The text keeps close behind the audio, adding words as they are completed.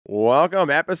Welcome,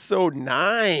 episode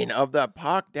 9 of the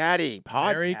Puck Daddy podcast.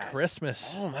 Merry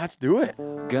Christmas. Oh, let's do it.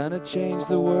 Gonna change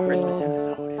the world. Christmas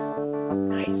episode.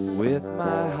 Nice. With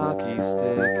my hockey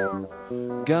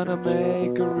stick. Gonna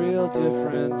make a real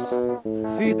difference.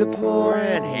 Feed the poor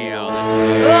and heal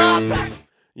the sick.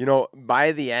 You know,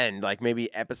 by the end, like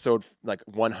maybe episode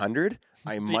 100,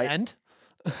 I might. End?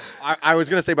 I was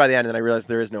gonna say by the end, and I realized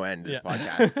there is no end to this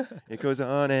podcast. It goes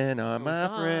on and on, my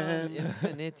friend.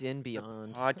 Infinite and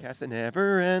beyond. Podcast that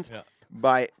never ends.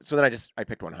 Yeah. So then I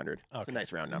picked 100. It's a Okay.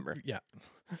 nice round number. Yeah.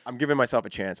 I'm giving myself a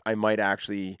chance. I might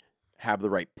actually have the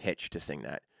right pitch to sing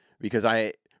that because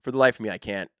for the life of me, I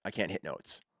can't hit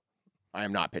notes. I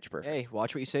am not pitch perfect. Hey,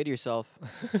 watch what you say to yourself.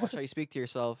 Watch how you speak to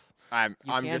yourself. I'm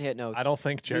You can just, hit notes. I don't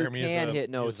think Jeremy is can a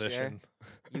hit notes, musician.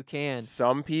 You can.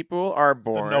 Some people are The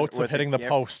born notes with of hitting the gift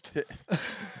post.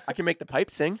 I can make the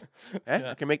pipe sing.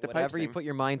 Yeah. I can make the pipe Whatever sing. you put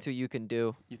your mind to, you can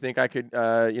do. You think I could,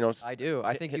 I do.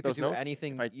 I think hit you could those do notes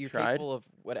anything. if I You're tried? capable of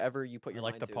whatever you put I your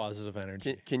like mind the to. positive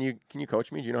energy. Can you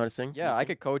coach me? Do you know how to sing? Yeah, I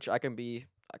could coach. I can be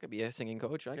a singing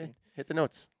coach. I Okay. can Hit the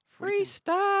notes. What do you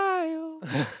freestyle.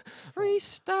 The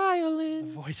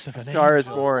Freestyling. voice of an think? Star is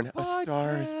angel. born. A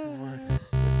star is born.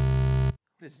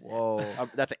 What is that? Whoa.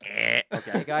 That's a Hey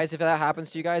okay. guys, if that happens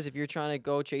to you guys, if you're trying to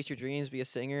go chase your dreams, be a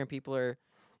singer, and people are,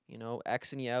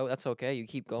 Xing you out, that's okay. You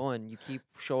keep going. You keep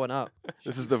showing up.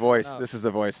 This is the voice. up. This is the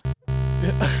voice.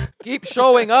 Keep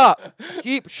showing up.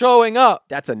 Keep showing up.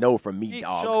 That's a no from me, Keep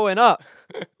dog. showing up.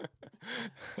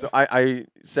 So I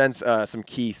sense some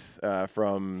Keith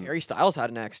from. Harry Styles had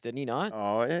an ex, didn't he not?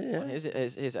 Oh yeah, On yeah.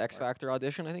 his X Factor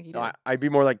audition, I think he did. No, I'd be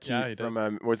more like Keith Yeah, he did.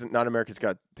 from was it not America's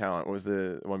Got Talent? What was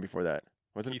the one before that?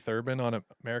 Wasn't it? Keith Urban on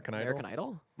American Idol. American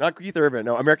Idol. Not Keith Urban.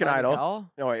 No, American Simon Idol.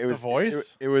 Cowell? No, it was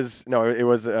Voice? It was no, it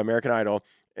was American Idol.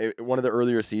 One of the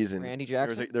earlier seasons. Randy There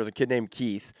Jackson. was a kid named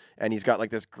Keith, and he's got like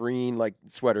this green like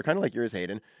sweater, kind of like yours,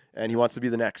 Hayden, and he wants to be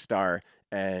the next star.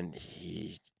 And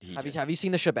he Have you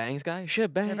seen the Shebangs guy?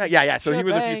 Shebang. yeah. So he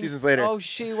was a few Shebangs. seasons later. Oh,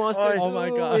 she wants Oh, to. oh my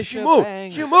do gosh. a She moved.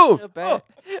 shebang. She moved. Shebang.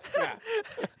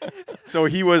 So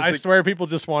he was. I swear people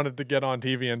just wanted to get on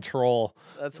TV and troll.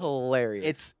 That's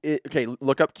hilarious. Okay.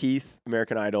 Look up Keith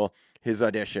American Idol. His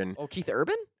audition. Oh, Keith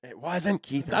Urban? It wasn't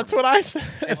Keith. That's Urban. what I said.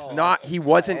 It's Oh, not. He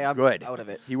wasn't I'm good. out of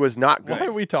it. He was not good. What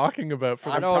are we talking about for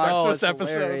I'm this talking- Christmas it's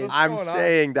episode? hilarious. What's I'm going on?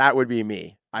 saying that would be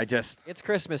me. I just It's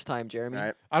Christmas time, Jeremy.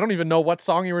 right, I don't even know what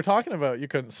song you were talking about. You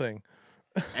couldn't sing.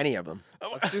 any of them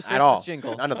Let's do at all. Christmas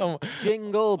jingle. None of them. Oh,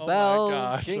 Jingle my bells,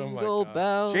 gosh, oh my jingle gosh.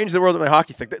 bells. Change the world with my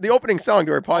hockey stick. The opening song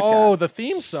to our podcast. oh, the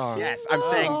theme song. Yes, I'm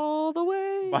saying all the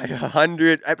way. by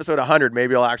episode 100,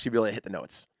 maybe I'll actually be able to hit the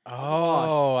notes.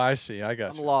 Oh, I see. I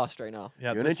got I'm you. lost right now. Yeah,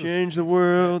 You're gonna this was- change the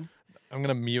world. I'm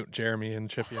gonna mute Jeremy and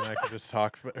Chippy, and I can just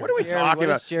talk. What are we Jerry, talking what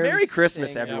about? is Jerry Merry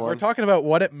Christmas, saying? Yeah, everyone. we're talking about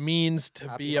what it means to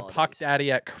Happy be a puck holidays.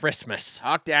 daddy at Christmas.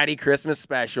 Puck Daddy Christmas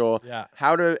special. Yeah,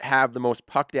 How to have the most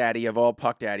Puck Daddy of all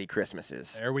Puck Daddy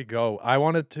Christmases. there we go. I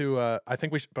wanted to. I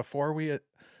think we should, before we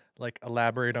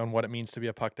elaborate on what it means to be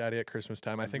a puck daddy at Christmas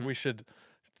time. I think we should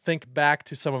think back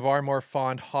to some of our more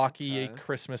fond hockey Okay.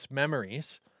 Christmas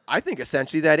memories. I think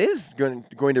essentially that is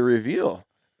going to reveal.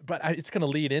 But it's going to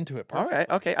lead into it. All Perfect.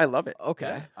 right. Okay. I love it.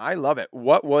 Okay. I love it.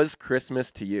 What was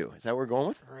Christmas to you? Is that what we're going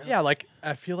with? Yeah, like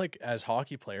I feel like as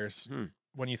hockey players, Hmm.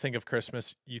 when you think of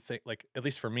Christmas, you think like at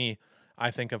least for me, I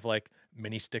think of like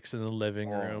mini sticks in the living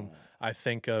room. Oh. I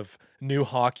think of new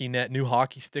hockey net, new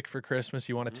hockey stick for Christmas.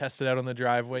 You want to test it out on the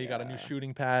driveway. You got a new Yeah.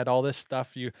 shooting pad, all this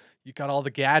stuff. You got all the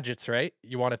gadgets, right?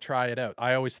 You want to try it out.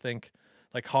 I always think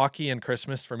like hockey and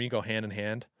Christmas for me go hand in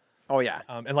hand. Oh yeah.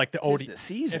 And like the Tis OD, the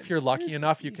season. if you're lucky Tis the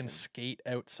enough, you can season. skate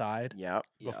outside Yeah.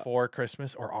 Yeah. before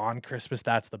Christmas or on Christmas.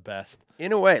 That's the best.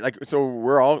 In a way, like so,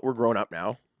 we're grown up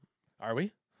now. Are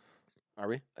we? Are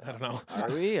we? I don't know. Are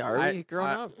we? Are I- we grown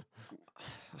I- up?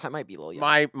 I might be a little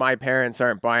young. My parents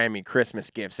aren't buying me Christmas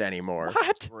gifts anymore.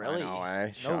 What? Really? No, I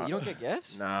No, shut- you don't get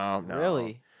gifts? No.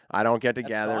 Really? I don't get to That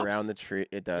gather stops? around the tree.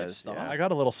 It does. stop? Yeah. I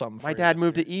got a little something. My for you dad this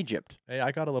moved year. to Egypt, Hey,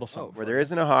 I got a little something. where for there you.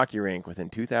 isn't a hockey rink within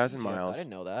 2,000 Egypt, I miles. didn't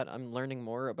know that. I'm learning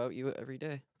more about you every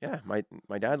day. Yeah, my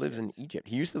dad lives in Egypt.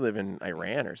 He used to live in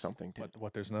Iran or something too.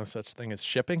 What? There's no such thing as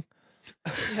shipping.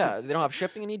 Yeah, they don't have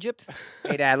shipping in Egypt.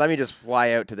 Hey, Dad, let me just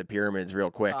fly out to the pyramids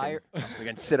real quick. And Fire- we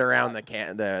can sit around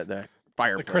the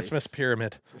fireplace. The Christmas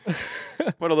pyramid.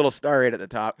 Put a little star right at the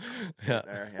top. Yeah.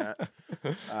 There,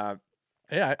 yeah.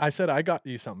 Hey, I said I got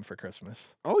you something for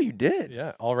Christmas. Oh, you did?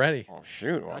 Yeah, already. Oh,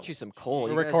 shoot. Well, Got you some coal. We're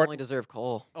You guys record- only deserve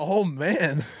coal. Oh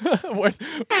man. What?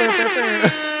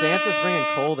 Santa's bringing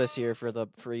coal this year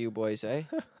for you boys, eh?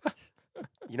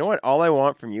 you know what? All I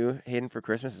want from you, Hayden, for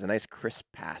Christmas is a nice crisp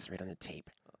pass right on the tape.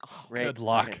 Right, Good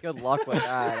luck. second. Good luck with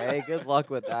that, eh? Good luck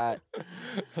with that.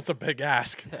 That's a big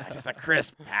ask. Just a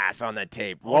crisp pass on the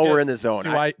tape I'll while get- we're in the zone.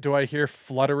 Do I hear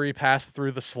fluttery pass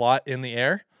through the slot in the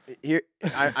air? Here,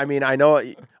 I mean, I know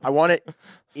I want it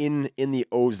in the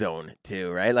ozone too,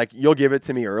 right? Like you'll give it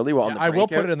to me early while on the I will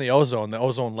put breakout. the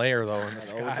ozone layer though in the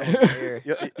sky. Ozone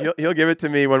layer. He'll give it to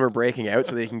me when we're breaking out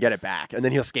so they can get it back, and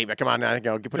then he'll skate back. Come on, now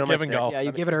go put it on my give and stick. go. Yeah,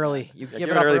 you give it early. You Yeah, give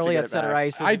it up so early get at it center back.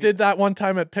 ice. I did that one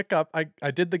time at pickup.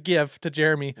 I did the give to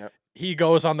Jeremy. Yep. He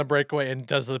goes on the breakaway and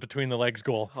does the between the legs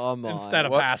goal Come on. instead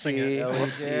of passing it.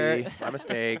 Whoopsie, my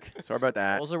mistake. Sorry about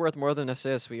that. Goals are worth more than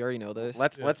assists. We already know this.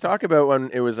 Let's talk about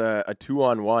when it was a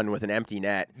 2-on-1 with an empty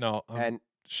net, No, and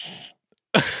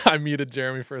I muted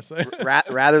Jeremy for a second.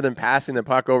 rather than passing the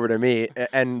puck over to me,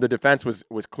 and the defense was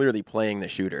clearly playing the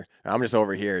shooter. I'm just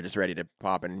over here, just ready to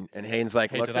pop, and Hayden's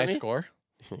like, Hey, looks did I at me. score?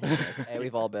 Hey,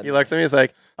 we've all been. He looks at me. He's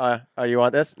like, "Oh, you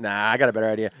want this? Nah, I got a better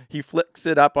idea." He flicks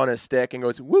it up on his stick and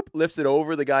goes, "Whoop!" Lifts it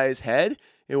over the guy's head.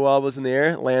 It wobbles in the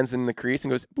air, lands in the crease,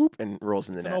 and goes, "Boop!" and rolls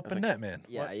in the It's net. an I was open like, net, man.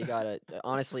 Yeah, What? you got to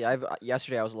Honestly,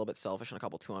 yesterday I was a little bit selfish on a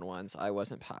couple 2-on-1s. I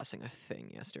wasn't passing a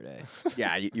thing yesterday.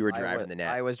 Yeah, you were I driving wa- the net.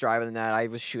 I was driving the net. I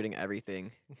was shooting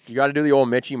everything. You got to do the old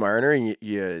Mitchie Marner, and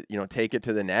you take it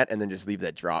to the net, and then just leave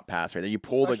that drop pass right there. You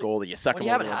pull the Especially goalie, you suck When him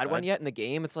you over haven't the had one side. yet in the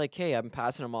game, it's like, hey, I'm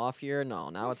passing him off here. No,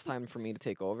 now it's time for me to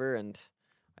take over, and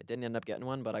I didn't end up getting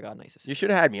one, but I got a nice assist. You should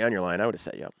have had me on your line. I would have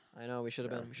set you up. I know we should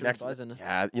have been. We should have Next, been buzzing.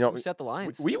 yeah, Who set the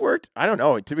lines? we worked. I don't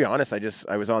know. To be honest,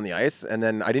 I was on the ice, and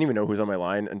then I didn't even know who was on my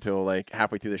line until like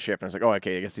halfway through the shift. And I was like, oh,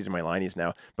 okay, I guess these are my lineies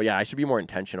now. But yeah, I should be more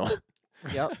intentional.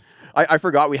 Yep. I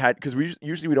forgot we had, because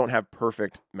usually we don't have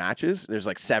perfect matches. There's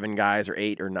like 7 guys or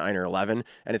 8 or 9 or 11,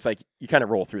 and it's like you kind of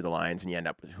roll through the lines and you end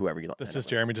up with whoever you. This end is up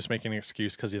Jeremy just making an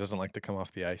excuse because he doesn't like to come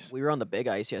off the ice. We were on the big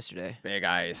ice yesterday. with. Big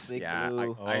ice. Big Yeah,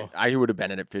 blue. I would have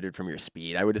benefited from your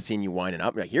speed. I would have seen you winding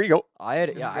up. Like, here you go. I had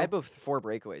about 4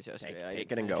 breakaways yesterday. I take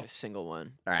didn't it and finish go. a single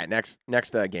one. All right, next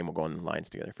game we'll go on lines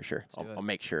together for sure. do it. I'll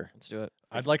make sure. Let's do it.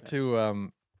 I'd like to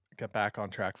get back on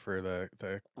track for the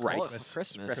Right. Christmas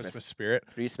spirit.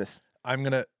 Christmas. I'm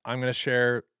gonna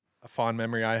share a fond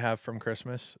memory I have from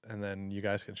Christmas, and then you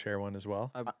guys can share one as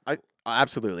well.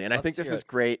 Absolutely, and I Let's think this hear is it.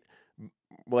 great.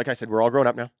 Well, like I said, we're all grown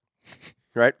up now,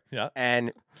 right? Yeah.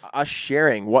 And us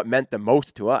sharing what meant the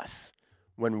most to us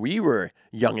when we were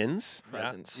youngins,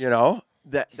 Presents. you know,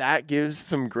 that gives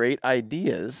some great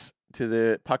ideas to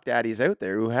the puck daddies out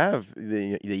there who have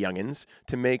the youngins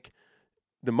to make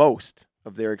the most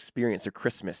of their experience of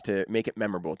Christmas, to make it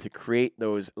memorable, to create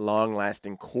those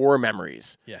long-lasting core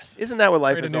memories. Yes. Isn't that what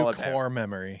life Create a is new all about? core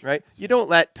memory. Right? You don't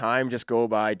let time just go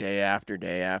by day after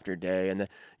day after day, and then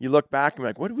you look back and be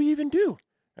like, what did we even do?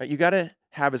 Right? You got to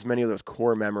have as many of those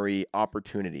core memory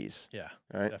opportunities. Yeah,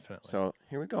 Right? definitely. So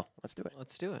here we go. Let's do it.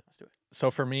 Let's do it. So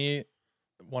for me,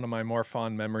 one of my more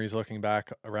fond memories looking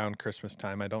back around Christmas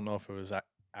time, I don't know if it was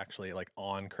actually like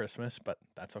on Christmas, but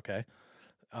that's okay.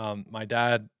 My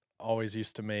dad always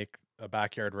used to make a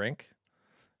backyard rink,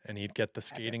 and he'd get the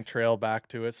skating trail back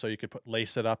to it so you could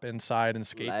lace it up inside and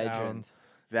skate down. Legend.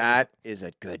 That is a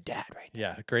good dad right there.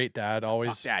 Yeah, great dad.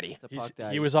 Always, Puck daddy. The puck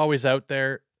daddy. he was always out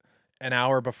there an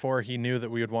hour before he knew that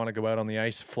we would want to go out on the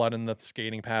ice, flooding the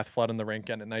skating path, flooding the rink,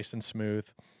 getting it nice and smooth.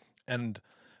 And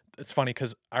it's funny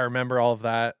because I remember all of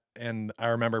that, and I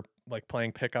remember like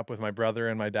playing pickup with my brother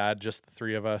and my dad, just the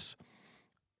 3 of us.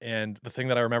 And the thing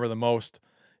that I remember the most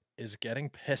is getting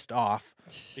pissed off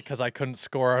because I couldn't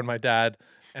score on my dad,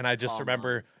 and I just Come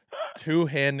remember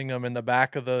two-handing him in the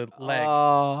back of the leg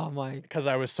Oh my! because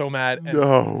I was so mad. And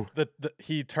No.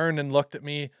 he turned and looked at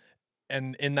me,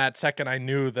 and in that second I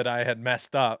knew that I had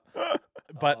messed up.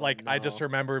 But Oh, like I just no.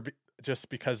 remember just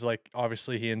because like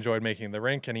obviously he enjoyed making the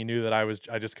rink, and he knew that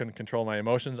I just couldn't control my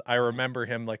emotions. I remember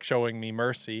him like showing me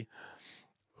mercy,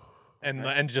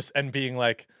 and being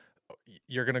like,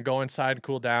 "You're gonna go inside,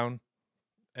 cool down,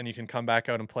 and you can come back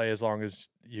out and play as long as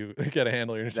you get a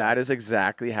handle on yourself." That is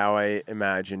exactly how I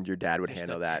imagined your dad would Just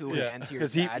handle a that. two-hand to your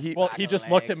 'Cause he- dad's he- Well, back he of just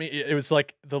the looked at leg. me. It was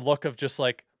like the look of just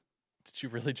like, did you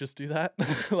really just do that?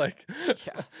 like,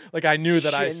 Yeah. like I knew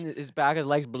that Shin, his back, his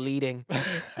legs bleeding.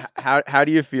 How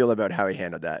do you feel about how he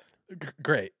handled that?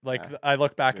 Great. Like Yeah. I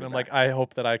look back and You're I'm like, I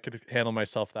hope that I could handle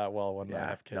myself that well when I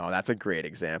have kids. No, that's a great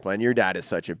example. And your dad is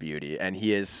such a beauty, and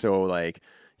he is so like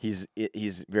he's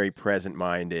very present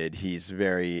minded. He's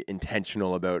very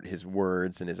intentional about his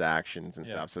words and his actions and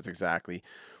Yeah. stuff. So it's exactly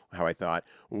how I thought.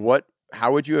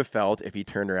 How would you have felt if he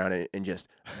turned around and just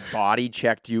body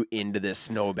checked you into this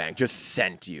snowbank, just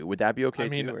sent you? Would that be okay I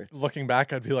mean, too? Or? looking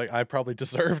back, I'd be like, I probably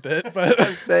deserved it, but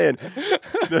I'm saying,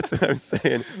 that's what I'm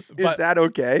saying. Is But- that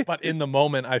okay? but in the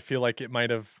moment, I feel like it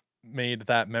might have made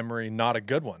that memory not a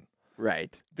good one.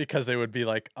 Right. because it would be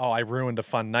like, oh, I ruined a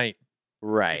fun night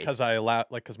Right. because I allowed,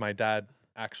 like, because my dad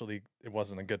actually, it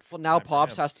wasn't a good. Well, now time for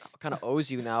Pops him. has to kind of owes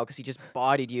you now because he just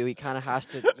bodied you. He kind of has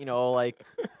to, like,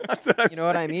 That's what I'm you know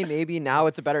what I saying. mean? Maybe now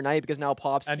it's a better night because now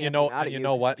Pops And can't you be know, mad at and you you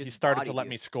know 'cause what? He just started to bodied let you.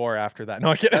 me score after that. No,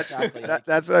 I kidding. Exactly.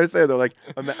 That's what I was saying though. Like,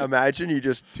 imagine you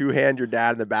just two-hand your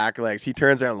dad in the back legs. He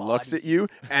turns around, looks at Bodies you,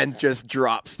 and just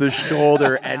drops the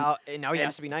shoulder, and now he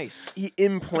has to be nice. he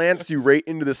implants you right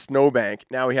into the snowbank.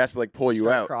 Now he has to like pull you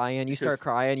Start out. crying. You because- start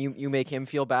crying. You make him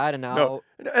feel bad, and now No,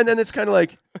 and then it's kind of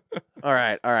like, all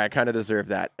right, kind of deserve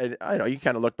that. And I know you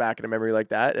kind of look back at a memory like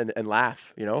that and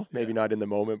laugh. Maybe not in the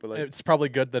moment, but like, It's probably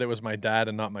good that it was my dad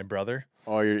and not my brother,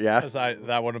 oh, yeah, because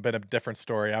that would have been a different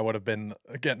story. I would have been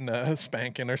getting a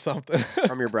spanking or something.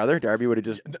 from your brother. Darby would have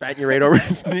just bent you right over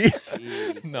his knee.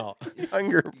 Jeez. No,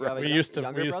 Younger You brother. have a we young- used to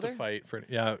younger brother? fight for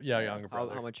younger How,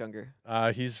 brother. how much younger?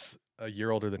 He's a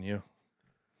year older than you.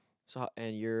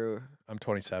 And you're I'm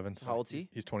 27. So How old's he?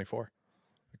 He's 24.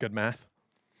 Good math.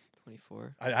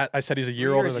 24. I said he's a year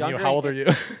years older than you. younger How old are you?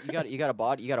 You got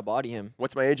to body him.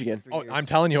 What's my age again? 3 Oh, years. I'm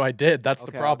telling you, I did. That's the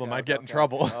Okay, problem. okay, I'd get in okay,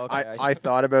 trouble. Okay, I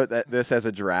thought about this as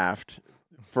a draft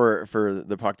for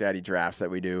the Puck Daddy drafts that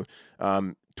we do.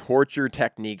 Torture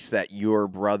techniques that your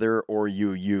brother or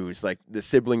you use, like the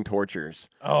sibling tortures.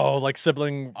 Oh, like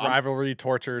sibling rivalry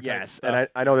torture. Type Yes, stuff. and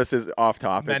I know this is off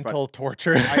topic. Mental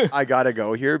torture. But I gotta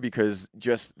go here because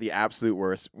just the absolute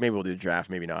worst. Maybe we'll do draft,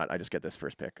 maybe not. I just get this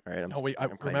first pick. All right. No, wait. I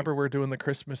I'm claiming. remember we're doing the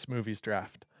Christmas movies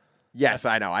draft. Yes,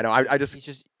 I know. I just He's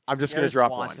just I'm just gonna Jared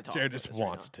drop wants one to talk Jared about just this right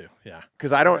wants now. to. Yeah.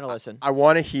 because I I'm don't. gonna listen. I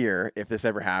want to hear if this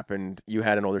ever happened. You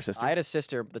had an older sister. I had a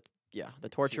sister. The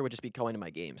torture would just be going to my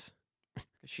games.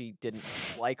 She didn't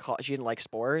she didn't like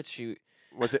sports. She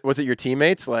Was it your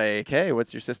teammates? Like, hey,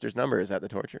 what's your sister's number? Is that the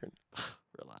torture?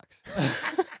 relax,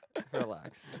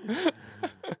 relax.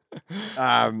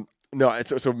 No,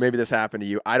 so maybe this happened to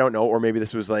you. I don't know, or maybe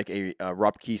this was like a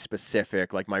Rupke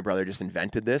specific. Like my brother just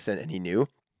invented this and he knew.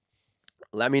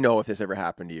 Let me know if this ever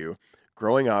happened to you.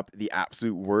 Growing up, the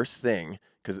absolute worst thing,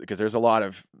 because there's a lot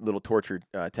of little torture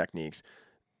techniques.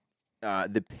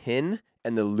 The pin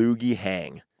and the loogie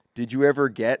hang. Did you ever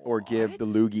get or give the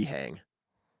What? loogie hang?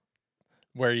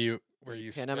 Where you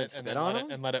Pin 'em and spit spit then on let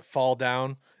 'em? and let it fall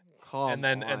down Come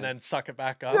and on. then suck it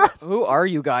back up. Yes. Who are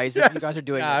you guys? If you Yes. guys are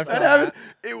doing Yeah, this, I've That done happened.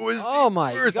 that. It was oh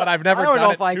my! worst. But I've never I don't done know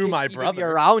it if I to could my even be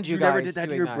brother. around you You guys. never did that to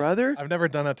doing your that. brother? I've never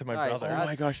done that to my Guys, brother. Oh my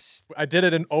that's gosh. I did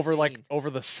it over insane.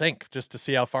 the sink just to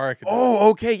see how far I could. do it. Oh,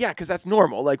 okay, yeah, because that's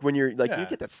normal. Like when you're like you Yeah.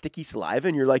 get that sticky saliva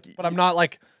and you're like. But I'm not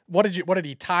like. What did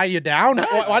he tie you down?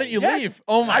 Yes, Why didn't you yes. leave?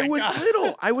 Oh my I was god.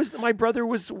 little. My brother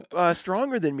was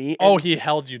stronger than me. Oh, and he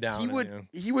held you down. he and would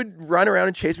you- he would run around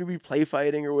and chase me, be play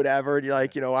fighting or whatever. And you're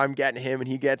like, I'm getting him and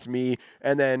he gets me.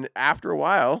 And then after a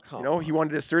while, Come he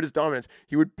wanted to assert his dominance.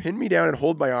 He would pin me down and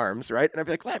hold my arms, right? And I'd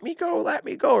be like, let me go,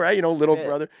 right? Little Spit.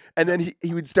 brother. And then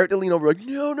he would start to lean over, like,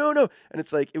 no. And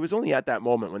it's like it was only at that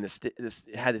moment when this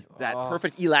had that Oh.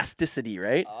 perfect elasticity,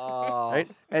 right? Oh, Right?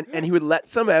 And he would let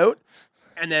some out,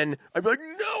 and then I'd be like,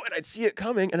 no, and I'd see it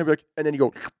coming, and I'd be like, and then you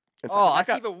go, and suck oh, it back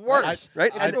that's up, even worse.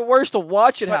 right? It's And- even worse to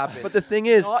watch it happen. but the thing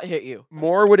is, not hit you.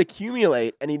 more would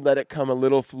accumulate, and he'd let it come a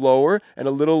little lower and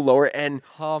a little lower, and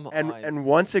Come on. and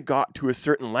once it got to a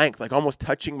certain length, like almost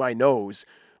touching my nose,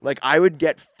 like I would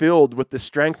get filled with the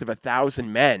strength of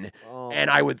 1,000 men, Oh. and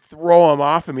I would throw them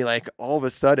off of me. Like all of a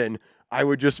sudden, I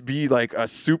would just be like a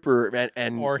Superman,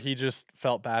 and or he just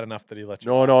felt bad enough that he let you.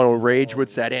 no, rage would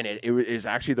set in. It was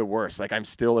actually the worst. Like I'm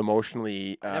still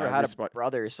emotionally. I never had a respo-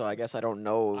 brother, so I guess I don't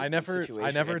know. I the never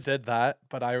situation. did that,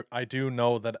 but I do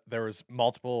know that there was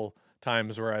multiple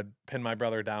times where I'd pin my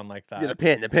brother down like that. Yeah, the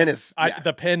pin is. Yeah.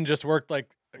 The pin just worked like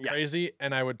Yeah. crazy,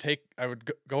 and I would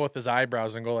go with his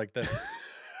eyebrows and go like this.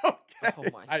 Oh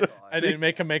my I god. didn't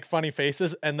make him make funny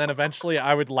faces, and then eventually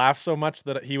I would laugh so much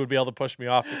that he would be able to push me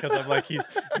off because I'm like he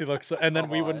looks, and then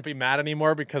we wouldn't be mad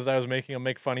anymore because I was making him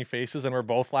make funny faces, and we're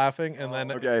both laughing, and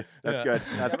then Okay, that's Yeah. good.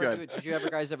 That's Did you ever good. Did you ever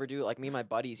guys ever do like me and my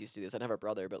buddies used to do this? I didn't have a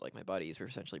brother, but like my buddies were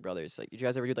essentially brothers. Like, did you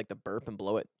guys ever do like the burp and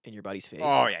blow it in your buddy's face?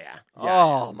 Oh yeah.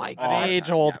 Oh my an god.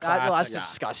 age-old That's classic.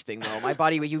 disgusting though. My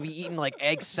buddy, you'd be eating like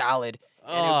egg salad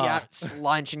and it would Ugh. be at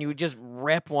lunch, and you would just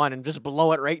rip one and just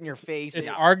blow it right in your face. It's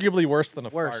and arguably worse than a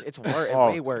worse. fart. It's worse. Oh,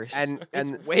 Way worse. and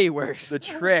it's way worse. the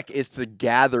trick is to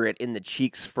gather it in the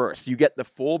cheeks first. You get the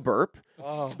full burp.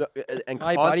 Oh. And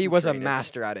My buddy was a concentrate it.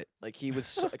 master at it. Like he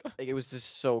was, like, it was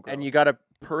just so gross. And you got to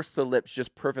purse the lips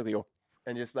just perfectly,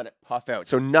 and just let it puff out.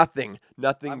 So nothing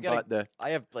I'm but getting- the. I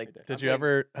have like. I'm Have you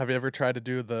getting- ever tried to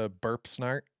do the burp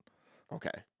snart? Okay.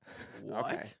 What?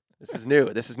 Okay. This is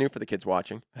new. This is new for the kids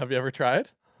watching. Have you ever tried?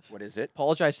 What is it?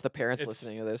 Apologize to the parents It's-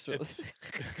 listening to this.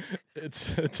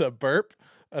 It's a burp,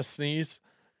 a sneeze,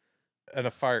 and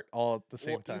a fart all at the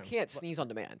same Well, time. you can't sneeze on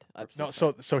demand. That's No,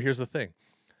 so here's the thing.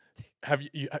 Have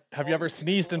you ever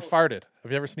sneezed and farted?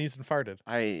 Have you ever sneezed and farted?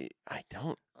 I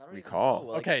don't I don't even recall. know,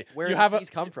 like, Okay, where you does have the a- sneeze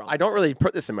come from? I don't really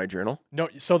put this in my journal. No.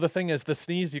 So the thing is, the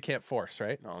sneeze you can't force,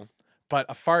 right? No. But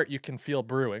a fart you can feel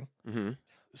brewing. Mm-hmm.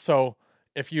 So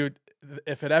if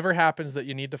it ever happens that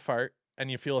you need to fart and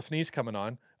you feel a sneeze coming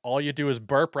on, all you do is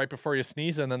burp right before you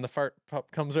sneeze, and then the fart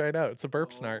comes right out. It's a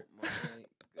burp snart. Oh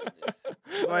my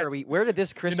goodness. What are we? Where did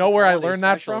this Christmas? You know where I holiday learned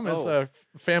that special from? Is go?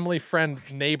 a family friend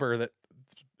neighbor that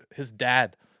his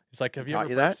dad. He's like, "Have you taught ever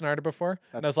you burp that? snarted before?" And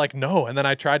I That's- was like, "No." And then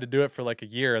I tried to do it for like a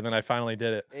year, and then I finally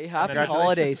did it. Hey, happy Congratulations.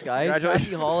 holidays, guys! Happy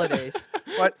Congratulations. holidays!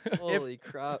 But Holy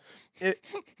crap! it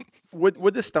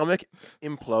would the stomach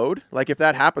implode? Like if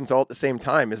that happens all at the same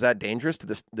time, is that dangerous to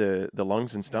the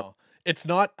lungs and stuff? No, it's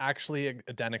not actually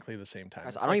identically the same time.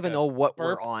 Guys, It's I don't like even a know what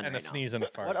burp we're on and right a now. sneeze and a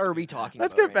fart. What are we talking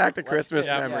Let's about? get back to right now? Christmas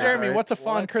Yeah, memories. Jeremy, right? what's a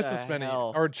fond What Christmas the menu?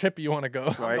 hell? Or Chip, you want to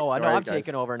go? Sorry, No, I know sorry, I'm guys.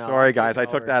 taking over now. Sorry, I'm guys, I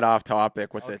taking took over. that off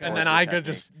topic with the. Okay. And then torture I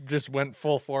technique. just went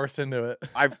full force into it.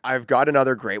 I've got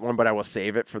another great one, but I will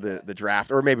save it for the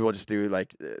draft, or maybe we'll just do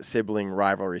like sibling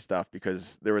rivalry stuff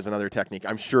because there was another technique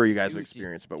I'm sure you guys Did have you-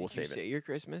 experienced, but we'll Did you save say it. your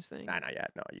Christmas thing? Nah, not yet.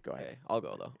 No, you go ahead. Okay, I'll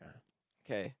go though. Yeah.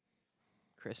 Okay,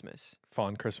 Christmas.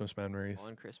 Fond Christmas memories.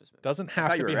 On Christmas. memories. Doesn't thought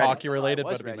have you to be were ready. hockey related, I but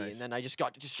was it'd be ready, nice. and then I just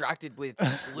got distracted with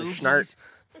schnart. loogies,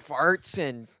 farts,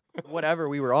 and whatever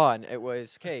we were on. It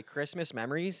was okay. Christmas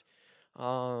memories.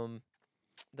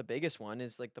 The biggest one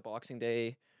is like the Boxing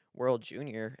Day World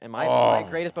Junior, and my Oh.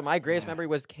 greatest memory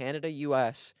was Canada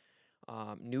U.S.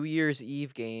 New Year's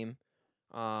Eve game.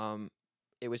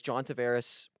 It was John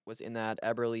Tavares was in that.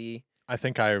 Eberle. I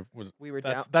think I was. We were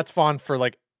down. That's fond for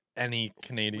like any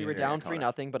Canadian. We were Very down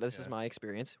iconic. 3-0, but this is Yeah. my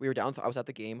experience. We were down. I was at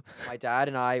the game. My dad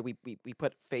and I, we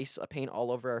put face paint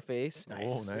all over our face. Oh,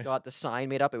 Nice. We nice. got the sign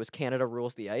made up. It was Canada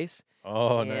rules the ice,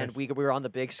 Oh, and nice. we were on the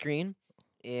big screen,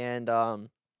 and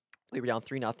we were down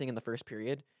 3-0 in the first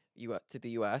period. To the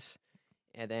U.S.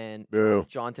 And then Boo.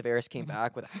 John Tavares came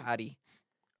back with a hattie,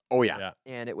 Oh yeah. Yeah.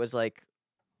 and it was like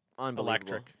unbelievable.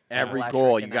 Electric. Every Electric,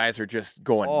 goal, and you that- guys are just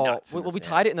going Oh, nuts. well, we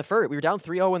tied it in the first. We were down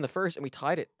 3-0 in the first, and we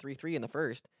tied it 3-3 in the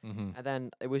first. Mm-hmm. And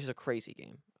then it was just a crazy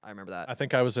game. I remember that. I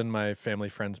think I was in my family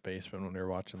friend's basement when we were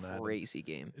watching that. Crazy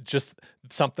game. It's just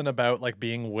something about like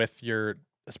being with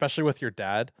especially with your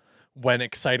dad, when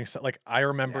exciting stuff. Like I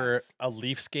remember Yes. a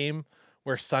Leafs game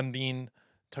where Sundin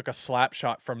took a slap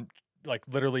shot from like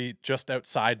literally just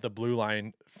outside the blue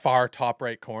line, far top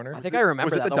right corner. I think I remember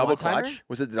Was it that. the The double one-timer? clutch?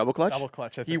 Was it the double clutch? Double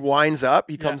clutch. I He think. winds up,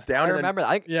 he Yeah. comes down, I and remember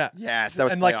that. Yeah. then yes, that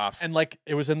was and playoffs. like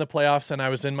it was in the playoffs, and I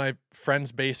was in my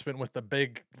friend's basement with the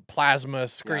big plasma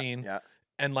screen, Yeah.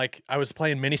 and like I was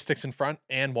playing mini sticks in front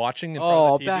and watching in front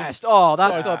Oh, of the TV. best. Oh,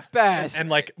 that's So- the best. And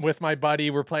like with my buddy,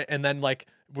 we're playing, and then like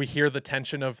we hear the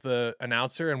tension of the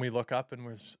announcer, and we look up,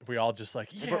 and we all just like,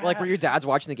 yeah. Like where your dad's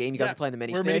watching the game, you guys Yeah, are playing the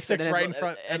mini we're sticks, mini and sticks then right in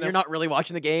front, and and you're then- not really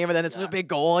watching the game, and then it's just a big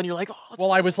goal, and you're like, oh. Well,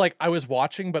 I was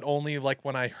watching, but only like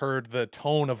when I heard the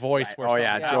tone of voice. Right. Where Oh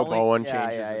yeah, something's Joe happening. Bowen Yeah,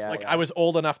 changes. yeah, his yeah, voice. Like I was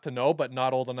old enough to know, but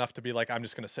not old enough to be like, I'm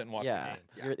just gonna sit and watch yeah,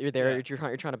 the game. you're there. Yeah.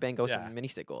 You're trying to bang go Yeah. some mini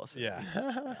stick goals. Yeah.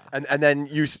 and then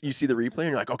you see the replay and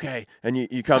you're like, okay, and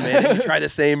you come in and you try the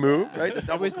same move, right? The It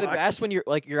double was the clutch. best when you're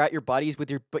at your buddies but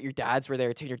your dads were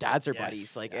there too. Your dads are Yes.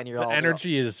 buddies, like, Yeah. and you're The all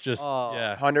energy is just Oh.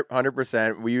 yeah.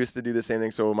 100%. We used to do the same thing.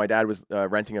 So my dad was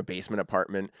renting a basement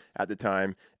apartment at the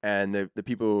time, and the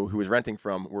people who was renting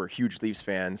from were huge Leafs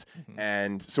fans, Mhm.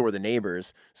 and so were the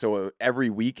neighbors. So every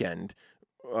weekend,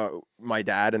 my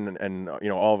dad and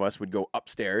all of us would go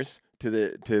upstairs to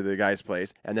the guy's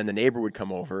place, and then the neighbor would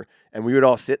come over, and we would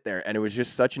all sit there, and it was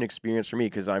just such an experience for me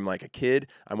because I'm like a kid.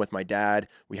 I'm with my dad.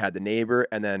 We had the neighbor,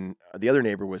 and then the other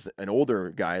neighbor was an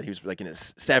older guy. He was like in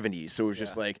his 70s, so it was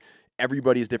just like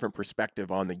everybody's different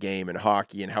perspective on the game and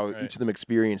hockey and how Right. each of them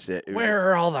experienced it. It was-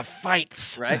 Where are all the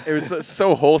fights? right? It was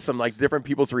so wholesome, like different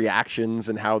people's reactions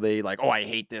and how they like, oh, I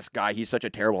hate this guy. He's such a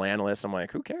terrible analyst. I'm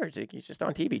like, who cares? Like, he's just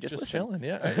on TV. Just listen. chilling,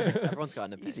 yeah. Everyone's got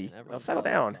an opinion. Easy. Well, Everyone's settle got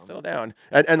down. some. Settle down.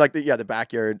 And like the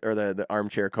backyard or the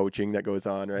armchair coaching that goes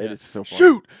on, right? Yeah. It's so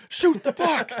fun. Shoot the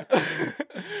puck.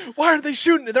 Why are they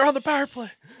shooting it? They're on the power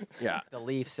play. Yeah. The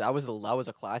Leafs. That was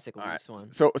a classic All right. Leafs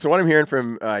one. So what I'm hearing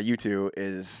from you two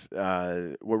is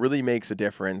what really makes a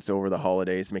difference over the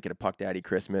holidays, make it a Puck Daddy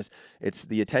Christmas. It's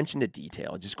the attention to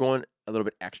detail, just going a little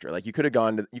bit extra. Like you could have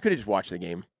just watched the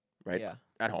game, right, Yeah.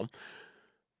 at home.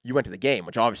 You went to the game,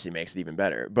 which obviously makes it even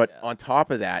better. But Yeah. on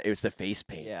top of that, it was the face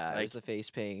paint. Yeah, it Like, was the face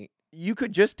paint. you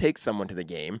could just take someone to the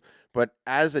game, but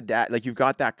as a dad, like you've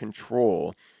got that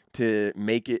control to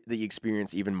make it the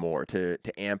experience even more, to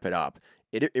amp it up.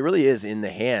 it really is in the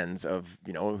hands of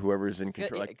whoever's in It's got-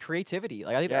 control. yeah, Like creativity.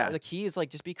 Like I think Yeah. the key is like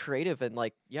just be creative and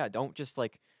like don't just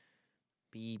like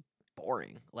be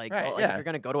boring. Like, Right, if yeah. you're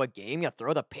gonna go to a game, you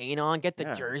throw the paint on, get the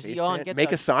Yeah, jersey face on, paint, get make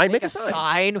the, a sign, make a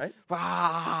sign. right?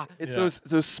 Rah! It's Yeah.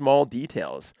 those small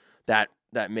details that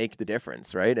make the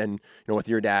difference, right? And with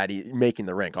your dad making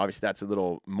the rink, obviously that's a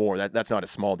little more. That's not a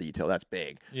small detail. That's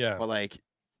big. Yeah. But like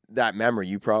that memory,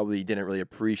 you probably didn't really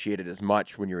appreciate it as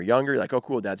much when you were younger. Like, oh,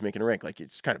 cool, dad's making a rink. Like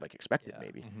it's kind of like expected, Yeah.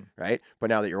 maybe, Mhm. right? But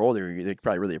now that you're older, you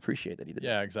probably really appreciate that he did.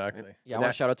 Yeah, exactly. Yeah, I And want that-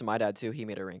 to shout out to my dad too. He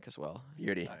made a rink as well.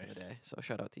 Beauty. back in the Nice. day. So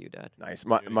shout out to you, Dad. Nice.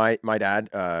 Beauty. My dad,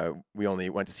 we only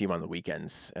went to see him on the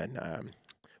weekends, and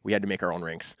we had to make our own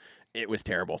rinks. It was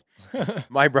terrible.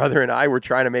 My brother and I were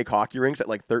trying to make hockey rinks at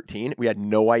like 13. We had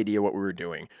no idea what we were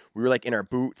doing. We were like in our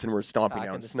boots and we're stomping Back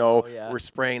in down the snow. snow, yeah. We're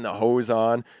spraying the hose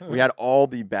on. We had all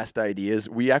the best ideas.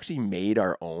 We actually made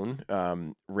our own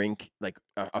rink, like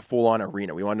a full-on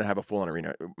arena. We wanted to have a full-on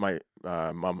arena. My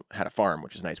mom had a farm,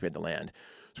 which is nice. We had the land.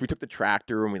 So we took the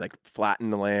tractor and we like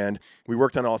flattened the land. We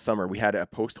worked on it all summer. We had a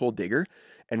post hole digger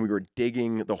and we were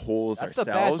digging the holes That's ourselves.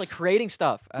 the best, like creating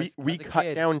stuff. We as a cut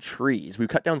kid. down trees. We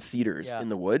cut down cedars Yeah. in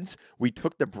the woods. We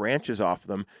took the branches off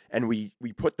them and we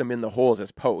put them in the holes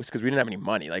as posts because we didn't have any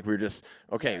money. Like we were just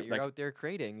okay. Yeah, you're like out there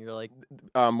creating. You're like,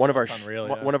 one of our That's unreal,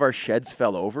 yeah. one of our sheds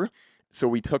fell over, so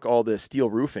we took all the steel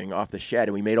roofing off the shed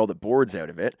and we made all the boards out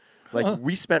of it. Like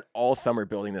we spent all summer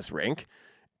building this rink.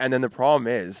 And then the problem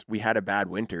is we had a bad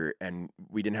winter and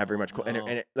we didn't have very much.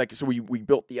 And, no. so we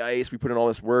built the ice, we put in all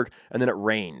this work, and then it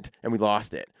rained and we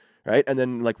lost it, right? And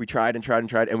then like we tried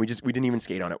and we didn't even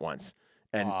skate on it once,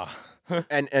 and Ah.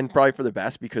 and probably for the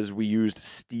best because we used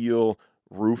steel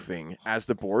roofing as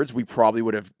the boards. We probably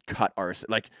would have cut our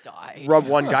like die. rub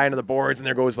one guy into the boards and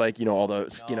there goes like all the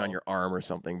skin on No. your arm or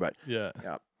something. But Yeah.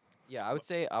 Yeah, I would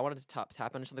say I wanted to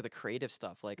tap into something like the creative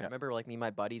stuff. Like I Yeah. remember, like me and my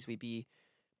buddies, we'd be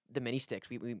the mini sticks.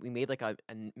 We made like a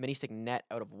mini stick net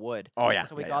out of wood. oh yeah,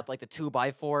 So we yeah, got like the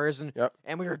 2x4s and Yep.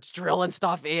 and we were drilling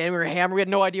stuff in. We were hammering. We had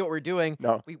no idea what we were doing.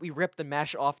 No. We ripped the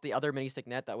mesh off the other mini stick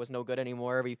net that was no good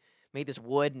anymore. We made this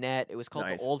wood net. It was called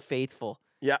Nice. the Old Faithful.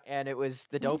 Yeah. And it was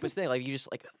the dopest thing. Like you just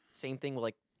like same thing with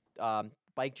like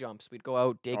bike jumps. We'd go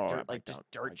out dig Oh, dirt, bike like just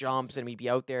jump- dirt bike jumps, jumps, and we'd be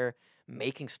out there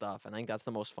making stuff. And I think that's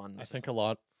the most fun. I It's just think a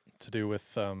lot to do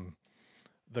with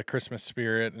the Christmas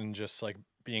spirit and just like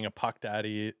being a puck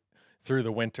daddy through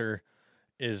the winter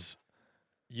is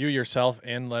you yourself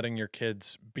and letting your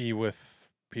kids be with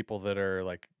people that are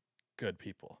like good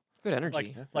people. good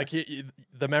energy. Like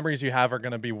the memories you have are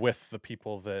going to be with the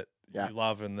people that Yeah. you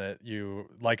love and that you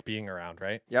like being around,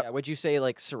 right? Yep. Yeah, would you say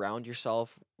like surround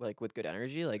yourself like with good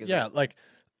energy? Like is Yeah, that- like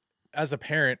as a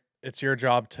parent, it's your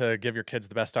job to give your kids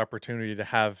the best opportunity to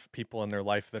have people in their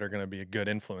life that are going to be a good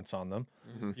influence on them.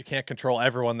 Mhm. You can't control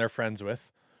everyone they're friends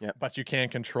with, Yep. but you can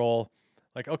control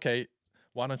like, okay,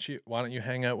 why don't you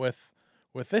hang out with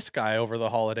this guy over the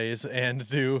holidays and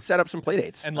do set up some play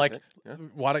dates and That's like it. Yeah.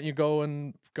 why don't you go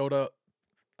to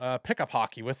pickup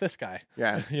hockey with this guy?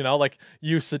 Yeah. You know, like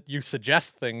you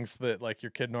suggest things that like your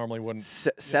kid normally wouldn't.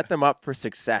 Set them up for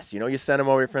success. You send them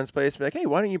over to your friend's place, be like, hey,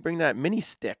 why don't you bring that mini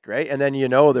stick, right? And then they're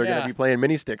going Yeah. to be playing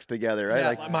mini sticks together, right? Yeah,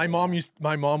 Like,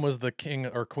 my mom was the king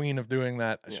or queen of doing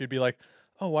that. Yeah. She'd be like,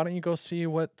 "Oh, why don't you go see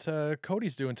what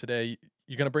Cody's doing today?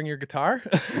 You gonna bring your guitar?"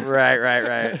 right.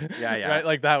 Yeah, yeah. Right,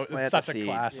 like that. Plant It's the such a seed,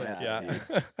 classic. plant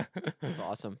Yeah. that's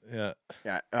awesome. Yeah.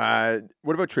 Yeah.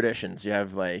 What about traditions? You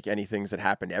have like any things that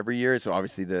happen every year? So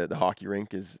obviously the hockey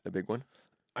rink is a big one.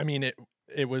 I mean,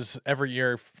 it was every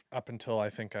year up until I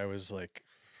think I was like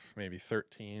maybe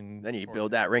 13. Then you 14.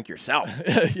 build that rink yourself.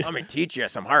 Yeah. Let me teach you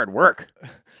some hard work.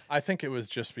 I think it was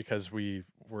just because we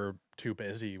were too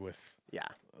busy with Yeah.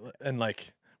 and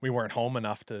like we weren't home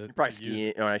enough to You're probably to use-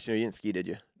 skiing. Oh, actually, you didn't ski, did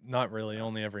you? Not really.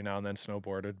 Only every now and then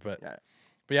snowboarded, but Yeah.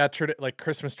 yeah, like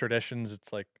Christmas traditions.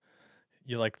 It's like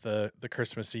you like the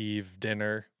Christmas Eve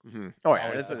dinner. Mm-hmm. Oh, yeah.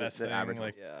 always That's the the best thing, average one.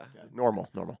 like- Yeah. Yeah, normal.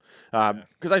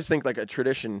 Because I just think like a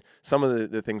tradition, some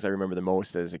of the things I remember the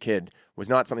most as a kid was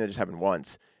not something that just happened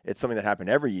once. It's something that happened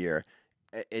every year.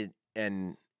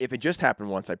 And if it just happened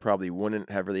once, I probably wouldn't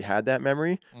have really had that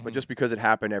memory. But Mhm. just because it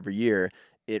happened every year,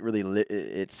 it really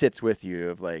it sits with you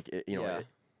of like, Yeah.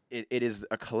 it is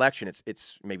a collection.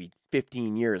 It's maybe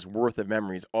 15 years worth of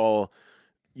memories.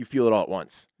 You feel it all at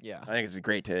once. Yeah. I think it's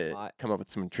great to My- come up with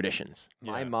some traditions.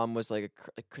 My Yeah. mom was like,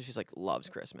 she's like loves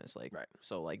Christmas. Like, Right.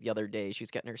 so like the other day she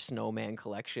was getting her snowman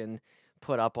collection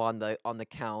put up on the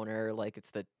counter. Like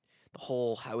it's the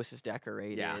whole house is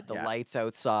decorated. The yeah. lights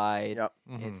outside. Yep.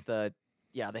 Mhm. It's the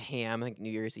the ham. I think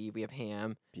New Year's Eve we have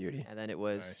ham, Beauty. and then it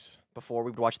was Nice. before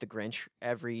we would watch The Grinch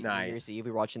every New Nice. Year's Eve.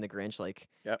 We were watching The Grinch like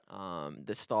Yep.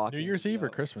 the stock. New Year's Eve or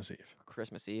Christmas Eve?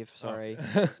 Christmas Eve. Oh. Sorry,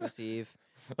 Christmas Eve.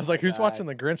 I was like, who's God. watching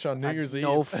The Grinch on New Had Year's Eve?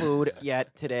 no food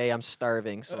yet today. I'm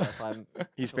starving, so if I'm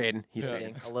He's fading. He's Yeah.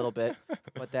 fading. a little bit,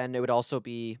 but then it would also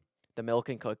be the milk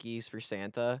and cookies for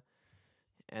Santa.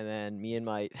 And then me and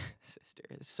my sister,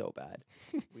 it's so bad.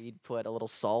 We'd put a little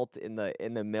salt in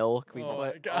the milk. We'd Oh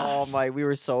my put gosh. we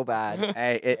were so bad.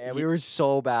 Hey, And we were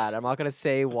so bad. I'm not gonna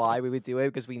say why we would do it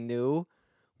because we knew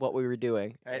what we were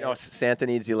doing. I know Santa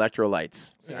needs the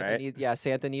electrolytes. All Santa right.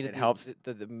 Santa needed It helps.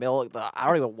 the milk. I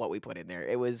don't even know what we put in there.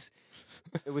 It was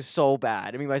so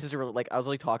bad. I mean, my sister were like, I was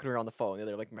like talking to her on the phone. And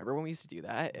they're like, remember when we used to do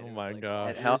that? And Oh it was my like, gosh.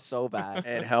 It it helps- was so bad.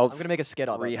 It I'm helps gonna make a skit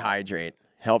on that. rehydrate.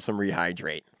 Helps them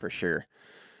rehydrate for sure.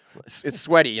 It's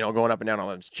sweaty, going up and down all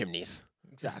those chimneys.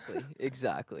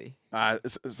 Exactly.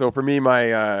 So for me,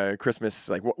 my Christmas,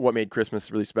 like what made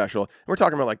Christmas really special, and we're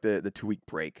talking about like the 2-week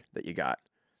break that you got.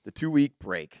 The 2-week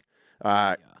break.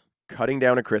 Yeah. Cutting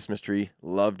down a Christmas tree.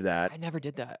 Loved that. I never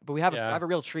did that, but we have Yeah. I have a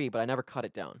real tree, but I never cut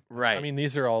it down. Right. I mean,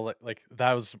 these are all like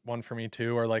that was one for me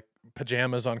too, or like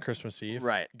pajamas on Christmas Eve.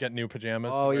 right. Get new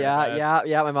pajamas. to Oh wear to yeah, bed.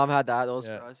 yeah. My mom had that. Those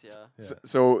Yeah. for us. Yeah. Yeah.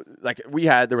 So like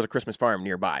there was a Christmas farm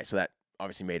nearby, so that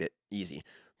obviously made it easy.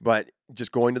 But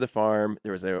just going to the farm,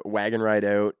 there was a wagon ride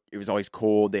out. It was always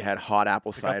cold. They had hot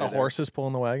apple You got cider. the there. horses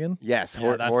pulling the wagon. Yes,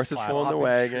 Yeah, that's horses classic. pulling the Chopping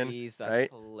wagon. trees, that's right?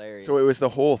 hilarious. So it was the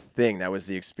whole thing that was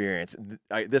the experience.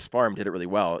 This farm did it really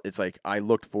well. It's like I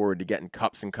looked forward to getting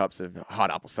cups and cups of hot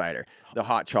apple cider, the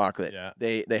hot chocolate. Yeah.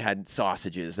 They had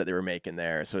sausages that they were making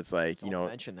there. So it's like, Don't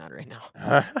mention that right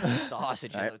now.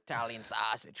 Sausage, Right. Italian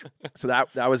sausage. so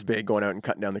that was big, going out and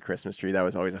cutting down the Christmas tree. That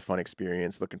was always a fun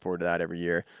experience. Looking forward to that every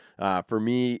year. For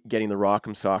me, getting the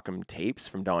Rock'em Sock'em tapes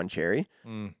from Don Cherry.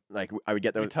 Mm. Like I would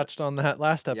get We those. touched on that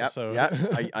last Yep, episode. yep.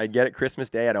 I get it Christmas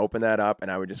Day. I'd open that up and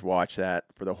I would just watch that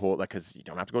for the whole, like, because you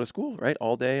don't have to go to school, right?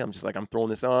 All day. I'm just like, I'm throwing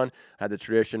this on. I had the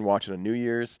tradition, watching on New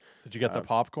Year's. Did you get the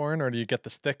popcorn or do you get the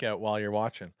stick out while you're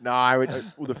watching? No, I would.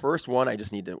 Well, the first one, I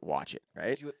just need to watch it,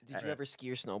 right? Did you Right. ever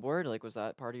ski or snowboard? Like, was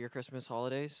that part of your Christmas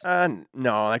holidays?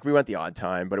 No, like we went the odd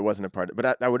time, but it wasn't a part.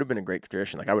 But that would have been a great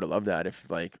tradition. Like I would have loved that if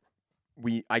like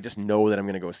I just know that I'm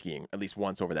gonna go skiing at least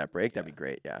once over that break. That'd be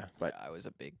great. Yeah, but Yeah, I was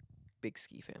a big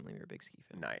ski family. We were a big ski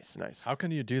family. nice. How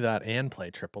can you do that and play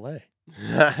AAA?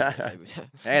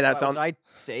 Hey, that's What on. would I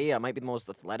say? I might be the most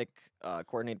athletic,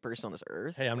 coordinated person on this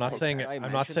earth. Hey, I'm not Like, saying did I I'm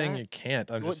not mention saying that? you can't.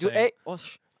 I'm Do, just do, saying hey, well,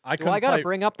 I do couldn't I gotta play.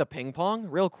 bring up the ping pong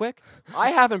real quick? I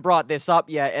haven't brought this up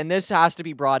yet, and this has to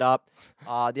be brought up.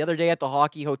 The other day at the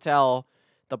hockey hotel,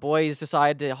 the boys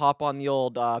decided to hop on the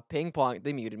old ping pong.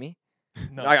 They muted me.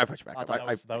 No, I gotta push back. I up.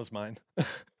 thought that was mine.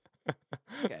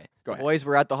 Okay. Go The ahead. boys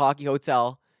were at the hockey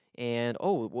hotel, and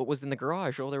what was in the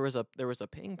garage? Oh, there was a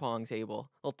ping pong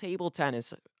table, well, table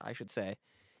tennis, I should say.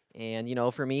 And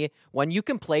for me, when you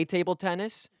can play table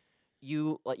tennis,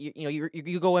 you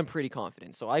go in pretty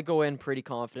confident. So I go in pretty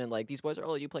confident. Like these boys are,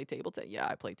 oh, you play table tennis? Yeah,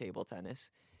 I play table tennis.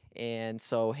 And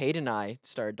so Hayden and I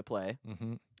started to play,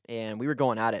 Mm-hmm. and we were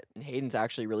going at it. And Hayden's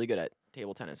actually really good at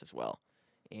table tennis as well.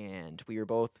 And we were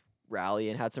both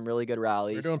rallying, had some really good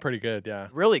rallies. You're doing pretty good, yeah.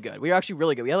 Really good. We were actually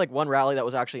really good. We had like one rally that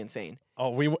was actually insane.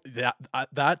 Oh,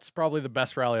 that's probably the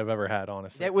best rally I've ever had,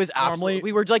 honestly. It was absolutely. Normally-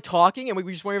 We were like talking, and we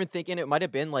just weren't even thinking. It might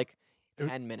have been like It-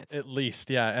 10 minutes. At least,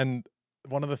 yeah. And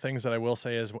one of the things that I will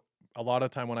say is a lot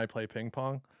of time when I play ping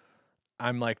pong,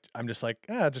 I'm just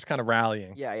kind of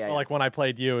rallying. yeah, yeah. But yeah. like when I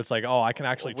played you, it's like, oh, I can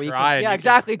actually We can- try. and yeah, you can-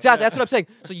 exactly. That's what I'm saying.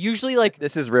 So usually, like,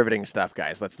 This is riveting stuff,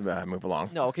 guys. Let's move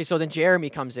along. no, okay. So then Jeremy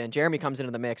comes in. Jeremy comes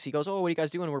into the mix. He goes, "Oh, what are you guys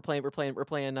doing? We're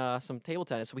playing some table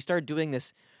tennis." So we started doing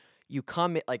this. You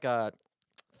come like a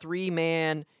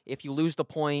 3-man. If you lose the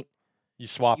point, You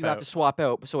swap you out. have to swap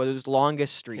out. So it was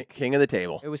longest streak. King of the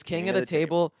table. It was king of the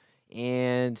table.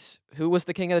 And who was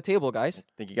the king of the table, guys? I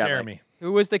think you got Jeremy.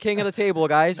 Who was the king of the table,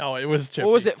 guys? No, it was Chippy.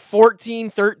 What was it? 14,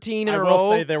 13 in I a will row.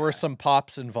 say there were some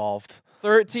pops involved.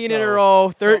 13 in a So-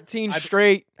 row, 13 I'd-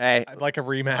 straight. Hey, I'd like a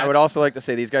rematch. I would also like to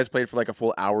say these guys played for like a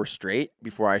full hour straight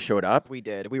before I showed up. We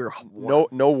did. We were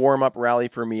No warm up rally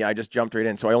for me. I just jumped right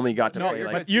in, so I only got to No, play you're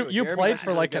like. but you Jeremy's played actually for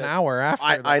really like an good. hour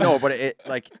after. I know, but it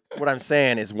like what I'm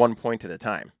saying is 1 point at a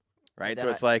time, right? So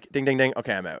then it's like ding ding ding.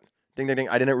 Okay, I'm out. Ding ding ding.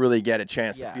 I didn't really get a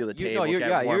chance Yeah. to feel the You, table. no, you're, get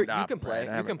yeah, warmed you up, can play. right? I You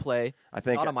can haven't- play. I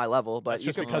think Not on my level, but That's you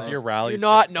just can because play. your rally. You're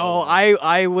not. No,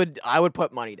 I would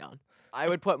put money down. I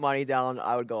would put money down.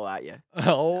 I would go at you.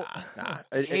 Oh, Nah,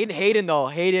 Hayden though.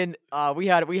 Hayden. We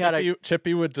had a.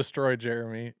 Chippy would destroy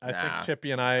Jeremy. I Nah. think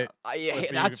Chippy and I, Yeah, would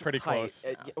be that's pretty tight. close.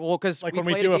 Well, because like we when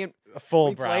we played do a a, game, a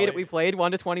full we rally. played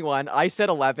 1 to 21. I said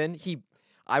 11.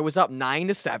 I was up 9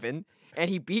 to 7, and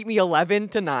he beat me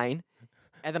 11-9.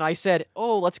 And then I said,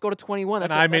 "Oh, let's go to 21."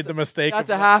 And I made the mistake. That's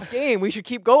of a half game. We should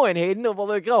keep going, Hayden. Well,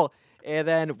 there we go. And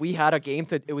then we had a game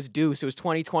it was deuce. It was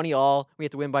 20-20 all. We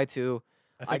had to win by 2.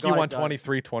 I think got you it won done.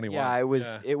 23-21. Yeah,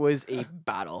 it was a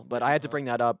battle. But I had to bring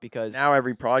that up because Now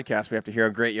every podcast we have to hear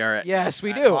how great you are at yes, we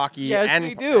at do. hockey Yes, and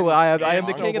we do. I am the and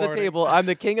king of the snowboarding. table. I'm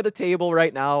the king of the table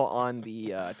right now on the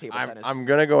table tennis. I'm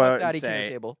gonna go out Daddy and king of the say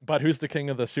table. But who's the king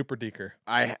of the super deker?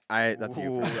 I that's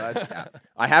you. Ooh, that's Yeah.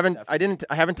 I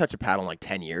haven't touched a paddle in like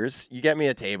 10 years. You get me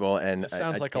a table and It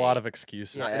sounds like a lot of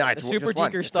excuses. Yeah, yeah, no, the it's super just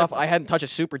one. deker It's stuff. simple. I hadn't touched a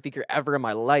super deker ever in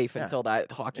my life Yeah. until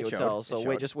that hockey It showed. hotel. It So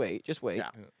showed. just wait. Yeah.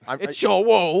 It's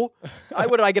show. Whoa! What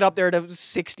did I get up there to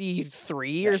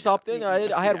 63 or something? I had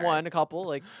Yeah. a couple.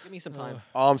 Like, give me some time.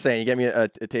 All I'm saying, you get me a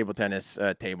table tennis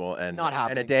table and Not and a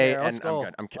happening, day, Jared. Let's and go. I'm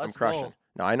good. I'm Let's crushing. go.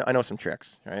 No, I know some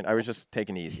tricks. Right? I was just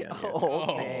taking it easy. On you.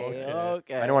 Okay.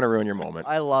 okay. I don't want to ruin your moment.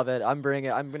 I love it. I'm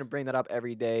gonna bring that up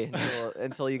every day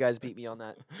until you guys beat me on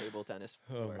that table tennis.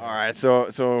 Oh, floor. man. All right,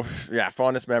 so yeah,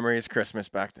 fondest memories, Christmas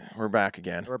we're back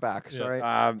again. We're back. Yeah. Sorry.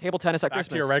 Um, table tennis at Back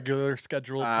Christmas. to your regular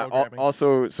scheduled al- programming.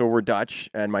 also, so we're Dutch,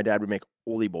 and my dad would make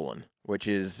oliebollen, which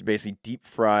is basically deep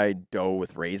fried dough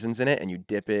with raisins in it, and you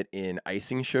dip it in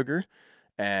icing sugar,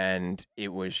 and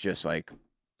it was just like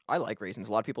I like raisins.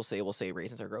 A lot of people will say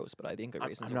raisins are gross, but I think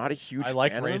raisins. I'm are not a huge. I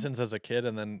liked fan of them. raisins as a kid,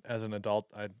 and then as an adult,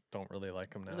 I don't really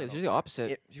like them now. Really, it's usually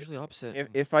opposite. It- It's usually opposite.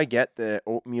 If I get the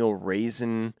oatmeal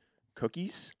raisin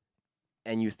cookies,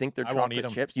 and you think they're I won't eat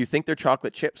chocolate 'em. chips, you think they're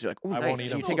chocolate chips. You're like, oh, I nice. won't eat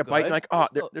And 'em. you Still take a bite, and you're good. like, oh,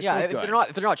 Still- they're yeah, so if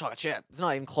good. they're not chocolate chip, it's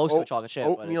not even close to a chocolate chip.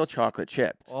 but Oatmeal it's- chocolate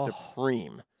chip, Oh.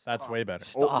 supreme. That's way better.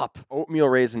 Stop. Oatmeal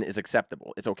raisin is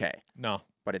acceptable. It's okay, No,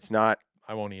 but it's not.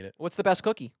 I won't eat it. What's the best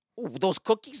cookie? Ooh, those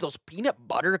cookies, those peanut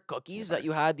butter cookies that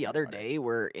you had the other day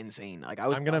were insane. Like I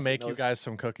was. I'm gonna busting make you those. guys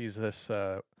some cookies this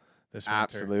winter.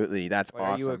 Absolutely, that's Wait,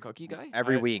 Are you a awesome. cookie guy?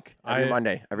 Every I- week, every I-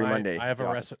 Monday, every Monday. I have the a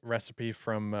office. recipe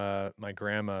from my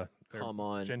grandma. They're Come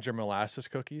on, ginger molasses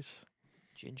cookies,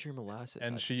 ginger molasses.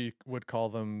 and I- she would call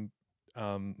them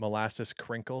molasses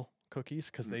crinkle cookies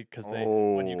because they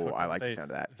Oh, when you cook I them, like the they,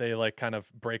 sound of that. they like kind of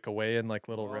break away in like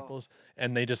little Oh. ripples,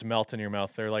 and they just melt in your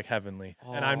mouth. They're like heavenly,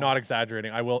 and I'm Oh. not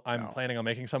exaggerating. I'm No. planning on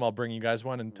making some. I'll bring you guys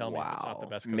one and tell me if it's not the Wow.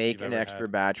 best. Cookie Make you've an ever extra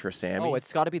had. batch for Sammy. Oh,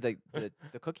 it's got to be the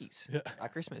cookies Yeah.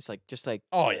 at Christmas, like just like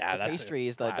Oh the- yeah, the that's a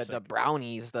pastries, the classic.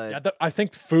 brownies, Yeah, I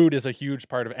think food is a huge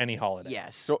part of any holiday.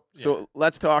 yes. So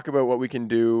let's talk about what we can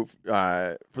do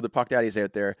for the puck daddies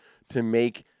out there to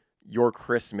make your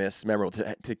Christmas memorable,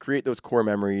 to create those core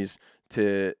memories.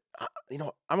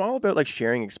 I'm all about like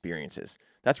sharing experiences.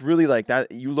 That's really like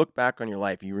that. You look back on your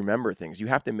life, you remember things. You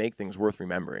have to make things worth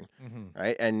remembering, Mm-hmm.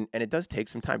 right? And it does take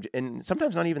some time, and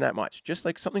sometimes not even that much. Just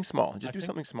like something small. Just I do think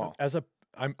something small.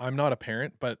 I'm not a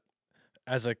parent, but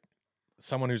as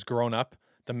someone who's grown up,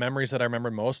 the memories that I remember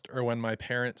most are when my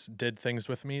parents did things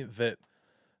with me that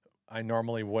I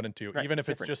normally wouldn't do. Right, Even if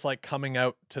different. it's just like coming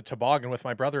out to toboggan with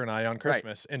my brother and I on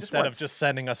Christmas instead of once. just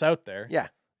sending us out there. Yeah,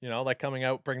 Like coming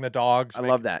out, bring the dogs. I make,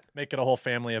 love that. make it a whole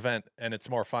family event, and it's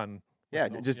more fun. Yeah,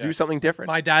 with just yeah. do something different.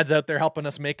 My dad's out there helping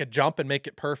us make a jump and make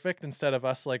it perfect instead of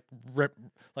us like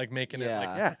making it Yeah.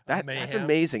 like Yeah, that's mayhem.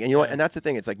 amazing. And you know what? Yeah. And that's the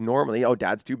thing. It's like normally, oh,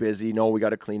 dad's too busy. No, we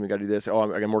got to clean. We got to do this.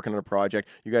 Oh, I'm working on a project.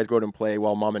 You guys go out and play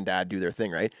while mom and dad do their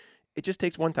thing, right? It just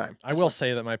takes one time. I will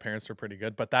say that my parents were pretty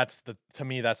good, but to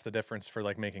me that's the difference for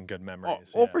like making good Oh,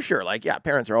 memories. well, yeah. for sure. Like, yeah,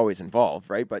 parents are always involved,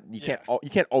 right? But you can't you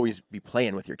can't always be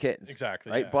playing with your kids,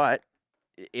 Exactly. right? yeah. But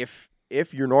if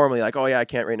you're normally like, oh yeah, I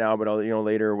can't right now, but I'll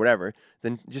later or whatever,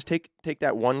 then just take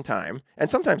that one time. And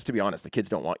sometimes, to be honest, the kids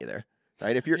don't want you there.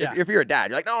 Right? If you're Yeah. if you're a dad,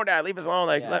 you're like, no, dad, leave us alone.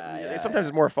 Like, sometimes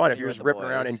it's more fun if You're you're with just the ripping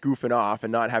around boys. and goofing off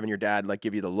and not having your dad like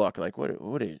give you the look, like,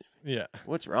 Yeah.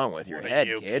 what's wrong with your head,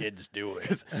 kid? kids doing?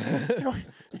 'Cause,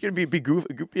 you can be a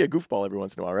goofball every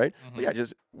once in a while, right? Mm-hmm. But yeah,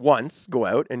 just once go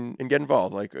out and get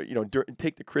involved. Like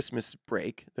take the Christmas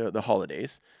break, the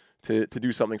holidays, to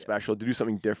do something special, to do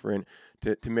something different,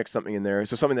 to mix something in there.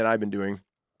 So something that I've been doing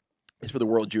is for the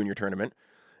World Junior Tournament,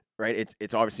 right?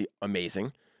 It's obviously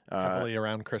amazing. Heavily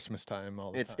around Christmas time.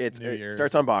 All the time. It New Year's.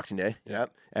 starts on Boxing Day. Yeah.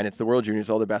 Yep. And it's the World Juniors,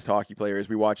 all the best hockey players.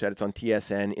 We watch that. It's on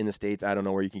TSN in the States. I don't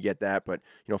know where you can get that, but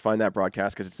find that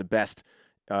broadcast because it's the best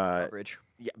Coverage.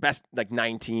 best like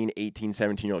 19, 18,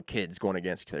 17-year-old kids going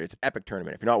against each other. It's an epic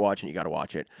tournament. If you're not watching, you got to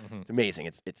watch it. Mhm. It's amazing.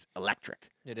 It's electric.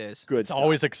 It is. Good It's stuff.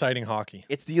 always exciting hockey.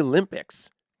 It's the Olympics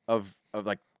of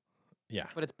like Yeah.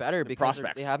 But it's better The because they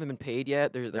prospects. haven't been paid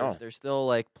yet. No. They're still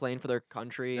like playing for their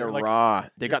country. They're like, raw.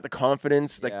 They got the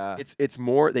confidence. Like Yeah. it's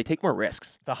more. They take more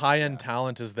risks. The high end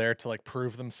talent is there to like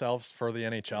prove themselves for the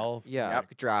NHL. Yeah, Yep.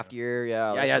 like draft year.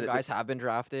 Yeah, like yeah, some guys have been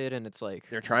drafted, and it's like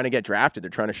They're trying to get drafted. They're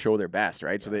trying to show their best,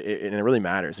 right? So and it really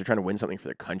matters. They're trying to win something for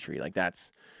their country. Like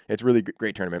it's really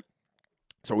great tournament.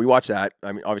 So we watch that.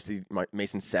 I mean, obviously,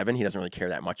 Mason's 7. He doesn't really care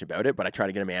that much about it, but I try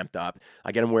to get him amped up.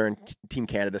 I get him wearing Team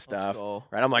Canada stuff, go.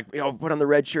 right? I'm like, put on the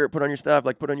red shirt, put on your stuff,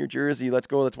 like put on your jersey. Let's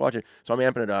go, let's watch it. So I'm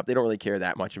amping it up. They don't really care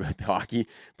that much about the hockey,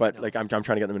 but like I'm trying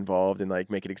to get them involved and like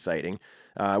make it exciting.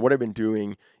 What I've been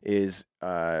doing is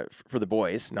for the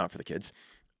boys, not for the kids.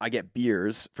 I get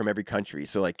beers from every country.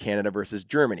 So like Canada versus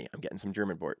Germany, I'm getting some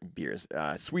German beers.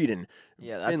 Sweden,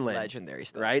 yeah, that's Finland, legendary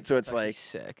stuff. right? So it's Actually like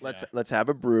sick. let's have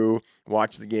a brew,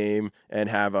 watch the game, and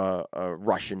have a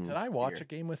Russian. Did I watch beer. a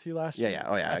game with you last Yeah, year? yeah.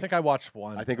 Oh yeah. I think I watched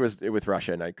one. I think it was with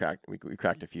Russia, and we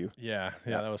cracked a few. Yeah,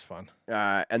 that was fun.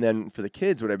 And then for the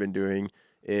kids, what I've been doing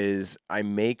is I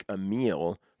make a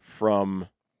meal from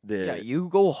the. Yeah, you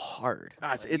go hard.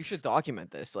 It's- Like, you should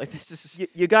document this. Like this is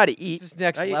You got to eat. this is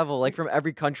next right? level. Like from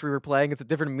every country we're playing, it's a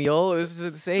different meal. This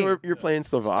is insane. So you're playing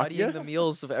Slovakia. Studying the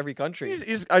meals of every country.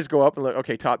 I just go up and look.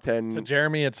 Okay, top 10. So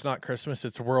Jeremy, it's not Christmas;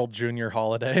 it's World Junior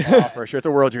Holiday. Oh, for sure, it's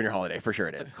a World Junior holiday. For sure,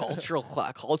 it It's is.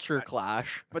 a culture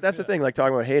clash. But that's the thing, like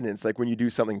talking about Hayden, it's like when you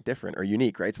do something different or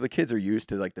unique, right? So the kids are used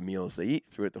to like the meals they eat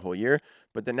throughout the whole year.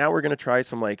 But then now we're gonna try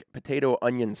some like potato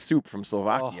onion soup from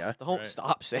Slovakia. Oh, don't Right.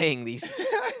 stop saying these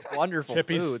wonderful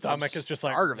Chippy's foods. I'm stomach is just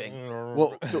like starving.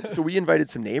 Well, so we invited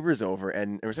some neighbors over,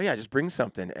 and it was like, yeah, just bring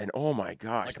something. And oh my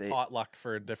gosh, like a potluck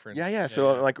for a different. yeah.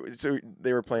 So so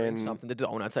they were Bring playing. something. The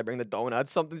donuts. I bring the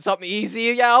donuts. Something easy.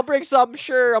 Yeah, I'll bring something.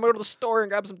 Sure, I'm gonna go to the store and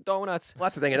grab some donuts. Well,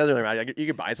 that's the thing. It doesn't really matter. You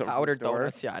could buy something Powdered from the store,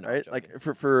 donuts. Yeah, I know. I'm right? joking. Like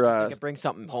for I could bring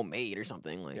something homemade or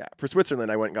something. Like yeah, for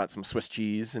Switzerland, I went and got some Swiss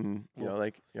cheese, and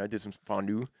I did some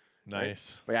fondue.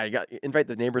 Nice. But yeah, invite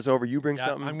the neighbors over. You bring Yeah,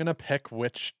 something. I'm gonna pick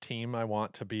which team I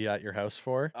want to be at your house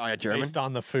for, Oh yeah, German. based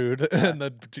on the food and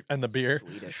the beer.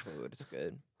 Swedish food. It's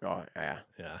good. Oh yeah.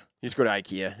 Yeah. You just go to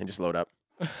IKEA and just load up.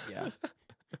 Yeah.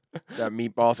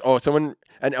 Meatballs.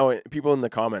 People in the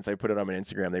comments, I put it on my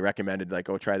Instagram. They recommended like,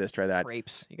 try this, try that.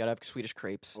 Crepes. You gotta have Swedish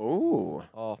crepes. Oh,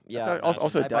 Oh That's yeah.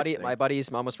 also a my Dutch thing. my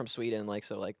buddy's mom was from Sweden. Like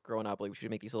so, like growing up, like we should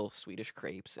make these little Swedish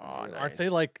crepes. And Oh, we were, nice. Aren't they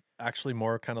like actually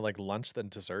more kind of like lunch than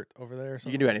dessert over there? Or you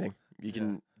something? can do anything. You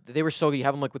can. They were so good. You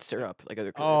have them like with syrup. Like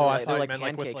they're, Oh, I they're thought you like meant,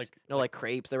 like, with, pancakes. like- no, like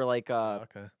crepes. They were like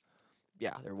Okay.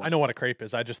 yeah. They're. I know what a crepe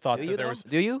is. I just thought Do that you there though? was.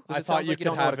 Do you? 'Cause I it thought sounds you like could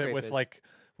don't know what have a it crepe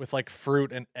with like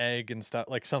fruit and egg and stuff,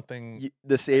 like something.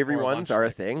 The savory Or ones lunch are a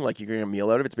like- thing. Like you're getting a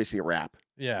meal out of it. It's basically a wrap.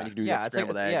 Yeah. And you can do Yeah, like it's like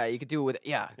scrambled eggs. yeah. You could do it with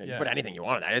Yeah, you Yeah. can put anything you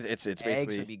want on that. It's eggs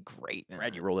basically would be great.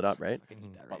 bread. You man. roll it up, right? I can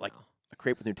eat that But right like now. a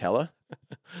crepe with Nutella,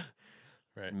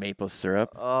 Right. maple syrup,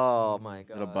 Oh my god.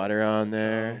 little butter on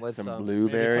there, with some some-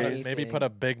 blueberries. Maybe put a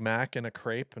Big Mac in a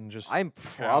crepe and just. I'm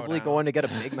chow probably down. going to get a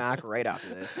Big Mac right after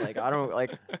this. Like I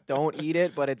don't eat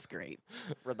it, but it's great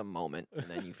for the moment, and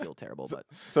then you feel terrible. But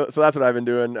So that's what I've been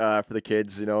doing for the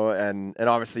kids, and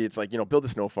obviously it's like build a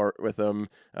snow fort with them.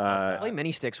 play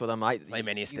mini sticks with him. Play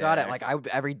mini You got it. Like sticks.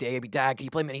 every day, I'd be Dad. Can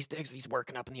you play mini sticks? He's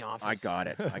working up in the office. I got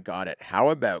it. I got it. How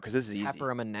about because this is easy. Pepper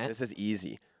him a net. This is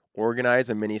easy. Organize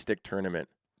a mini stick tournament.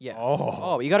 Yeah. Oh.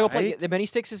 Oh, you gotta go play. Right? The mini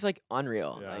sticks is like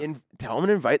unreal. Yeah. Like, Tell them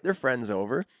to invite their friends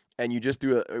over, and you just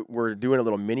we're doing a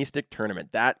little mini stick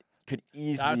tournament. That could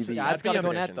easily That's- be. Dad's that'd be gotta a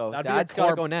go net tradition. though. That'd be a Dad's gotta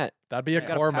core- go net. That'd be a You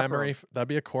gotta core pepper 'em. memory. That'd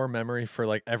be a core memory for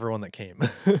like everyone that came.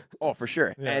 Oh, for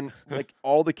sure. Yeah. And like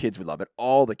all the kids would love it.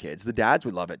 All the kids. The dads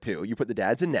would love it too. You put the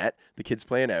dads in net, the kids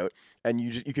playing out, and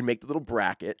you can make the little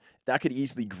bracket. That could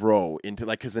easily grow into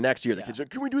like because the next year the Yeah. kids are,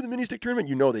 can we do the mini stick tournament?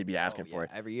 They'd be asking Oh, for yeah, it.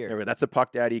 every year. Anyway, that's the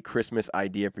Puck Daddy Christmas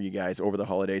idea for you guys over the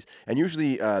holidays. And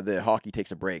usually the hockey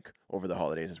takes a break over the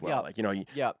holidays as well. Yep. Like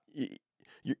Yep.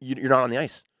 you're not on the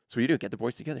ice. So what do you do? Get the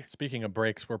boys together. Speaking of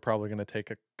breaks, we're probably going to take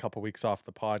a couple weeks off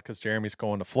the pod because Jeremy's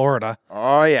going to Florida.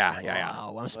 Oh yeah.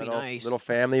 Wow, must be Little, nice. little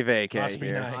family vacay Must be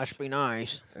here. nice. Must be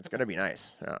nice. It's gonna be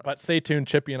nice. Yeah. But stay tuned.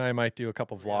 Chippy and I might do a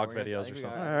couple Yeah, vlog we're gonna- videos I or think we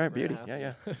something. All got- right, we're beauty. gonna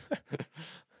Yeah, have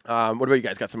yeah. What about you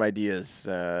guys? Got some ideas?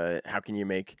 How can you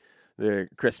make the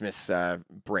Christmas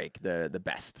break the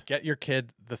best? Get your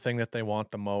kid the thing that they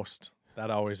want the most. That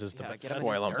always is the Yeah, best. get him a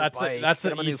Spoil 'em. dirt That's the- bike, that's the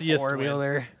get him a new easiest win.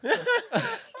 four-wheeler.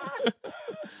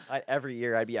 Every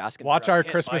year I'd be asking. Watch for a our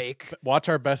pit Christmas. bike. Watch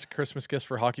our best Christmas gifts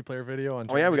for hockey player video on.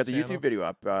 Oh yeah, we got the Jeremy's YouTube channel. video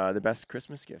up. The best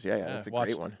Christmas gifts. Yeah, that's a watch,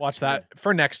 great one. Watch that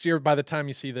for next year. By the time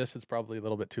you see this, it's probably a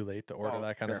little bit too late to order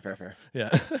that kind of fair, stuff. fair.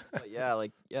 Yeah.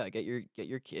 But yeah, get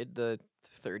your kid the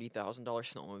 $30,000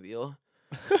 snowmobile.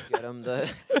 Get him the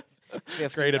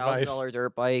Great advice. $15,000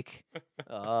 dirt bike.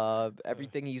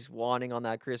 Everything he's wanting on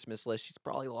that Christmas list. She's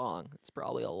probably long. It's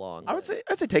probably a long. I'd say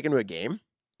take him to a game.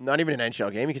 Not even an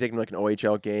NHL game. You could take him to like an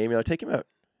OHL game. Take him out.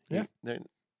 Yeah.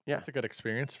 Yeah. It's a good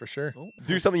experience for sure. Oh.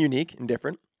 Do something unique and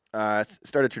different.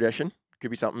 Start a tradition.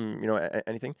 Could be something,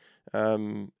 anything.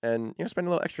 And spend a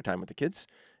little extra time with the kids.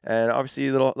 And obviously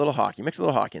a little hockey. Mix a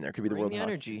little hockey in there. Could be the Bring world the of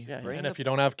hockey. energy. Yeah, Bring And the- if you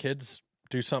don't have kids,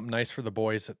 do something nice for the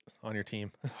boys on your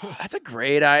team. That's a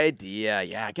great idea.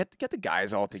 Yeah, get the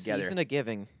guys all together. Season of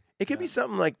giving. It could be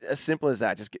something like as simple as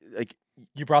that. Just like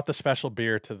You brought the special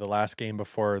beer to the last game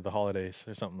before the holidays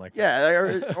or something like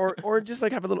that. yeah, or just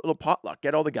like have a little potluck.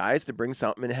 Get all the guys to bring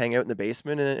something and hang out in the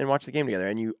basement and watch the game together.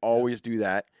 And you always do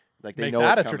that. Like they Make know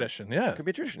that it's a coming. tradition. Yeah. It could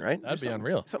be a tradition, right? That'd Just be something-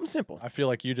 unreal. Something simple. I feel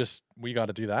like we got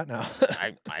to do that now.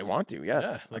 I want to. Yes, Yeah,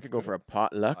 I let's could go do for a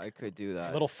potluck. I could do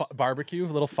that. little barbecue,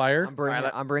 little fire.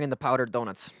 I'm bringing the powdered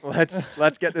donuts.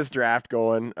 Let's get this draft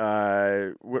going. What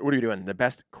are you doing? The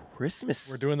best Christmas.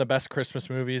 We're doing the best Christmas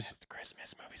movies. best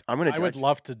Christmas movies. I'm gonna. I would judge.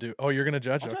 love to do. Oh, you're gonna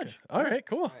judge? I'll Okay. judge. All right.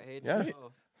 Cool. Yeah.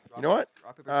 Oh, You know what?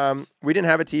 We didn't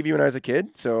have a TV when I was a kid,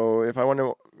 so if I wanted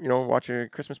to, watch a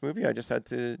Christmas movie, I just had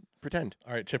to pretend.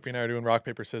 All right. Chippy and I are doing rock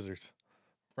paper scissors.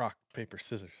 Rock paper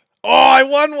scissors. Oh, I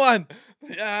won one.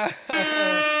 Yeah.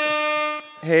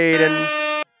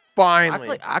 Hayden,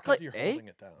 finally. Act like, You're hey, holding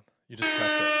it down. You just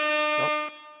press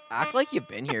it. act like you've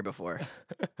been here before.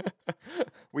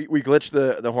 We glitched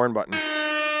the horn button.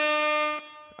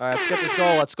 All right, let's get this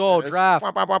goal. Let's go. There it is. Draft.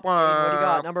 Wah, wah, wah, Hayden, what do you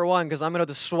wah. got? Number one, because I'm gonna have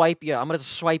to swipe you. I'm gonna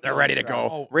swipe. They're you on ready this to draft.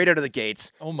 go. Oh. Right out of the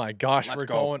gates. Oh my gosh, Let's we're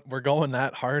go. going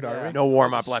that hard, are Yeah. we? No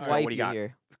warm up. Let's go. Swipe What do you got?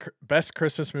 here. Best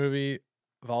Christmas movie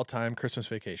of all time, Christmas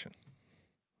Vacation.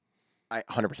 I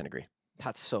 100% agree.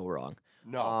 That's so wrong.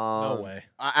 No. No way.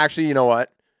 Actually, you know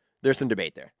what? There's some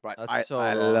debate there, but That's I so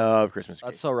I wrong. love Christmas. That's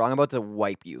Vacation. so wrong. I'm about to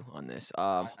wipe you on this.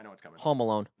 I know what's coming. Home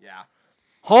Alone. Yeah.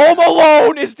 Home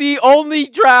Alone is the only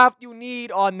draft you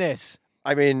need on this.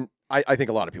 I mean, I think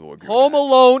a lot of people would agree. Home with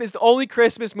Alone is the only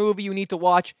Christmas movie you need to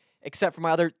watch, except for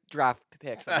my other draft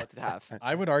picks I'm about to have.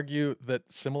 I would argue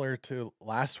that similar to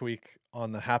last week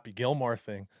on the Happy Gilmore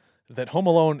thing, that Home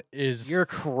Alone is You're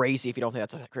crazy if you don't think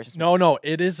that's a Christmas movie. no,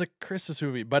 it is a Christmas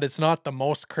movie, but it's not the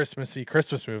most Christmassy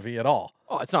Christmas movie at all.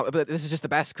 Oh, it's not. But this is just the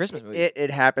best Christmas movie. It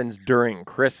happens during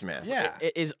Christmas. Yeah.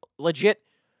 It is legit.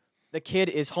 The kid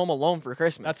is home alone for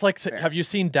Christmas. That's like, Fair. have you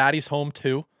seen Daddy's Home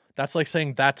 2? That's like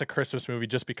saying that's a Christmas movie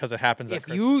just because it happens at if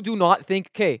Christmas. you do not think,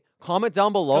 okay, comment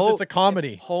down 'Cause below. it's a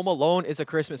comedy. if Home Alone is a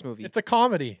Christmas movie. It's a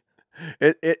comedy.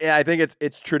 I think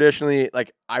it's traditionally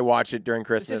like I watch it during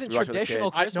Christmas. isn't we watch it with the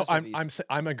traditional kids. Christmas movies.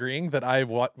 I'm agreeing that I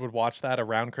would watch that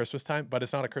around Christmas time, but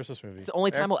it's not a Christmas movie. It's the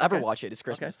only Fair. time I'll ever Okay. watch it is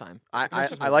Christmas time. I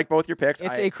Christmas I movie. like both your picks.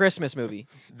 It's I- a Christmas movie.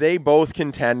 They both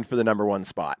contend for the number one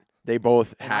spot. They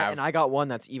both And have. I got one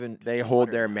that's even. they even hold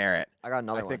better. their merit. I got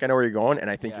another I one. think I know where you're going, and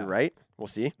I think Yeah. you're right. We'll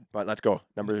see, but let's go.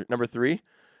 Number 3,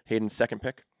 Hayden's second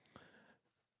pick.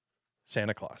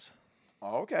 Santa Claus.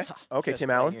 Oh, okay. Okay, Just Tim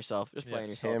playing Allen. yourself. Just Yeah, playing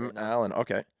yourself. Tim right now. Allen.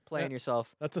 Okay. Playing Yeah.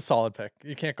 yourself. That's a solid pick.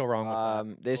 You can't go wrong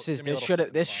with that. This Well, is give me a this little should have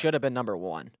Santa this Claus. should have been number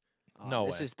one. No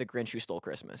This way. is the Grinch who stole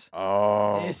Christmas.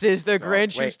 Oh. This is the so-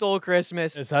 Grinch who wait, stole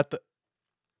Christmas. Is that the?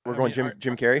 We're I going mean,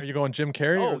 Jim Are Carrey. you going Jim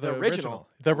Carrey? Oh, or the original.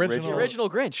 The Original. original. The original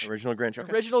Grinch. Original Grinch.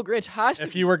 Okay. Original Grinch has to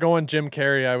If you were going Jim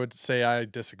Carrey, I would say I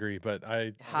disagree, but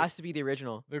has to be the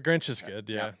original. the Grinch is good.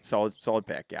 Yeah. Solid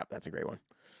pick. Yeah, that's a great one.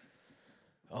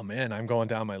 Oh man, I'm going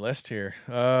down my list here.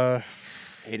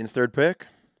 Hayden's third pick.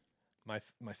 My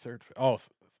third. Oh,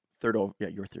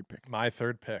 Your third pick. my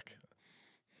third pick.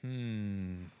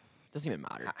 Hmm. Doesn't even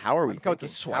matter. How are we I'm going to thinking?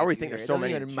 swipe How are we you thinking? here. There's It so doesn't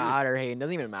many. even to choose. matter, Hayden.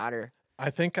 Doesn't even matter. I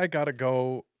think I gotta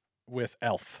go with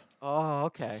Elf. Oh,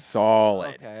 okay.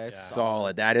 Solid. Okay. Yeah.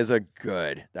 Solid. That's a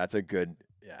good.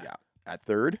 Yeah. Yeah. At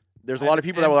third, there's a lot of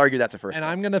people that will argue that's a first. And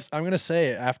pick. I'm gonna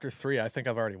say after 3, I think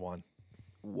I've already won.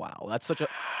 Wow, that's such a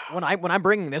when I'm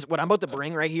bringing this, what I'm about to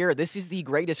bring right here. This is the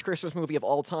greatest Christmas movie of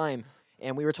all time,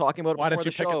 and we were talking about it Why before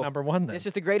didn't you the pick show. it number 1 then? This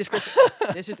is the greatest Christmas.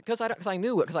 This is because I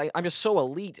knew it because I'm just so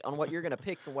elite on what you're gonna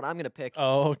pick and what I'm gonna pick.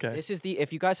 Oh, okay. This is the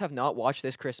if you guys have not watched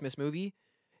this Christmas movie,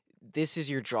 this is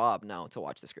your job now to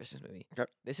watch this Christmas movie. Okay.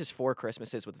 This is 4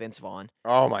 Christmases with Vince Vaughn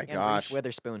Oh my and gosh. Reese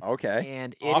Witherspoon, Okay.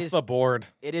 and Off the board.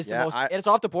 it is Yeah, the most. I- It's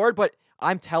off the board, but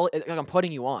I'm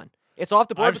putting you on. It's off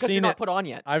the board I've because you're seen not it. put on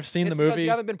yet. I've seen It's the because movie. you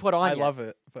haven't been put on I yet. love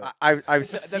it. But I've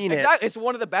seen it. Exactly. It's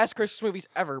one of the best Christmas movies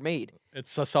ever made.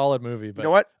 it's a solid movie. But You know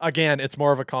what? Again, it's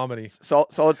more of a comedy.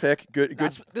 Solid pick. Good.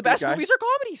 That's Good. the good best guy. movies are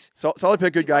comedies. Solid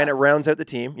pick. Good guy, and it rounds out the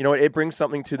team. You know what? It brings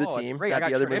something to the Oh, it's team. great. I that got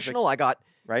the other movies, like- traditional. I got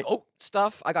right. goat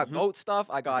stuff. I got Mhm. goat stuff.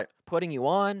 I got putting you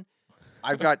on.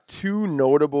 I've got 2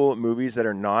 notable movies that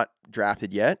are not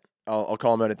drafted yet. I'll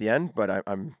call them out at the end, but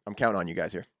I'm counting on you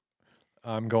guys here.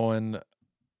 I'm going,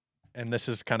 and this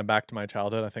is kind of back to my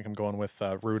childhood. I think I'm going with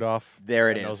Rudolph. There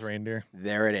it Red-Nosed is. Reindeer.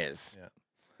 There it is.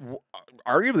 Yeah.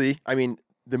 Arguably, I mean,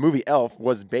 the movie Elf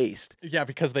was based. Yeah,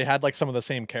 because they had like some of the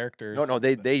same characters. No,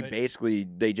 they basically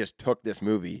they just took this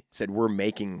movie, said we're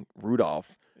making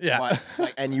Rudolph. Yeah. But,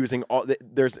 like, and using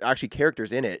there's actually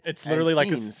characters in it. It's and literally like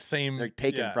a scenes same. they're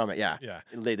taken from it. Yeah. Yeah.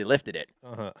 They lifted it.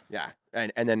 Uh-huh. Yeah.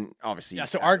 And then obviously. Yeah.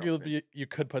 So Rudolph's arguably you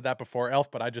could put that before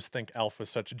Elf, but I just think Elf was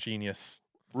such a genius.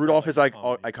 Rudolph is like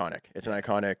comedy. iconic. It's an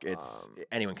iconic. It's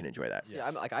anyone can enjoy that. See,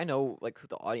 I'm like I know like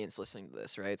the audience listening to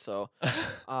this, right? So,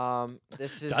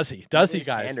 this is Does he? Does he, He's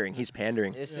guys? pandering. He's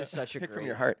pandering. This is such a Pick great. from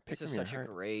your heart. Pick This is from your such a heart.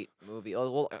 great movie. Oh,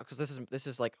 well, because this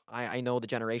is like I know the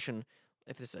generation.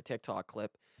 If this is a TikTok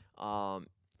clip,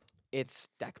 it's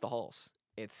Deck the Halls.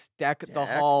 It's Deck the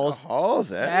Halls.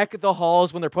 Halls, eh? Deck the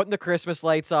Halls when they're putting the Christmas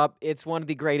lights up. It's one of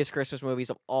the greatest Christmas movies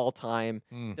of all time.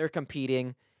 Mm. They're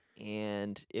competing,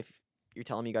 and if you're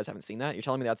telling me you guys haven't seen that, you're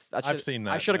telling me that's I've seen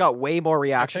that. I should have yeah. got way more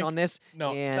reaction think- on this,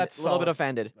 No, and that's a little bit solid.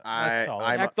 offended. That's solid.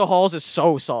 I'm- Deck the Halls is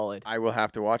so solid. I will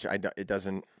have to watch it. It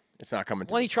doesn't. It's not coming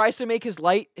to When me. he tries to make his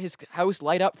house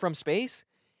light up from space,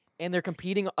 and they're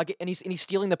competing, and he's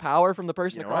stealing the power from the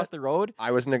person You know across what? the road.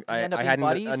 I was I end up I being had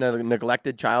buddies? a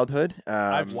neglected childhood.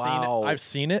 I've Wow. seen it. I've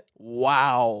seen it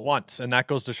Wow. once, and that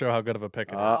goes to show how good of a pick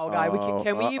it is. Oh, guy,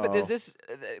 can we even? Uh-oh.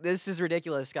 This is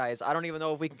ridiculous, guys. I don't even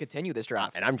know if we can continue this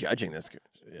draft. and I'm judging this.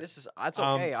 That's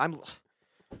Um, okay.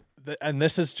 And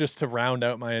this is just to round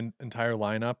out my entire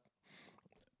lineup.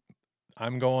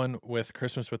 I'm going with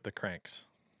Christmas with the Cranks.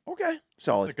 Okay,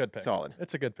 solid. It's a good pick. Solid.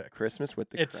 It's a good pick. Christmas with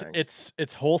the It's Cranks.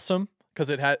 it's wholesome because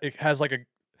it has like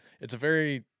it's a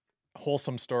very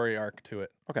wholesome story arc to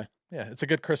it. Okay. Yeah, it's a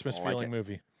good Christmas I like feeling it.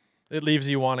 movie. It leaves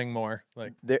you wanting more.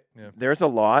 Like, yeah. There's a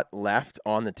lot left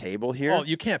on the table here. well,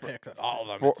 you can't pick all of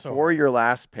them. for, It's so for your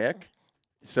last pick.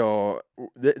 So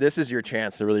this is your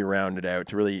chance to really round it out,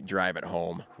 to really drive it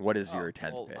home. What is your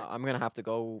 10th pick? I'm gonna have to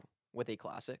go with a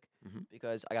classic Mhm.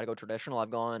 because I gotta go traditional. I've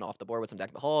gone off the board with some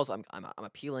Deck the Halls. I'm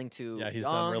appealing to yeah, he's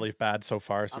young. done really bad so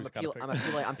far. So I'm, he's got to appeal,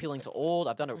 pick. I'm appealing to old.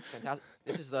 I've done a fantastic.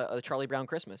 This is the Charlie Brown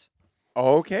Christmas.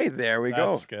 Okay, there we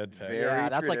go. That's good pick. Very Yeah,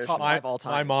 that's like top traditional. five all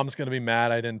time. My mom's gonna be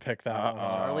mad I didn't pick that one.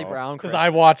 Charlie Brown because Christmas. I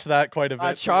watched that quite a bit.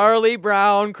 A Charlie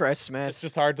Brown Christmas. It's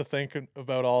just hard to think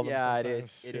about all of them. Yeah, it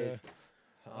is. sometimes.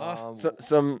 It is.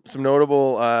 So, some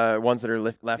notable ones that are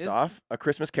left Is- off. A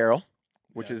Christmas Carol,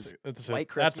 which Yeah, is White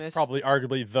that's Christmas. probably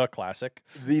arguably the classic.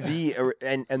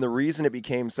 and the reason it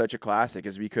became such a classic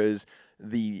is because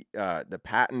the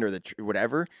patent or the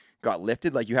whatever got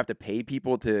lifted. Like you have to pay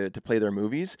people to play their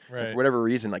movies. And Right. for whatever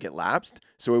reason, like it lapsed,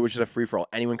 so it was just a free for all.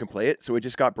 Anyone can play it. So it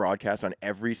just got broadcast on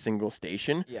every single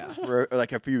station Yeah. for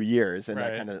like a few years, and that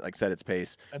Right. kind of like set its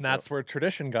pace. And that's where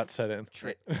tradition got set in.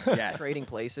 Yes. Trading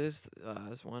Places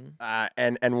is one.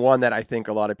 And one that I think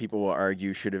a lot of people will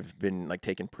argue should have been like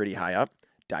taken pretty high up.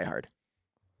 Die Hard.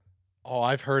 Oh,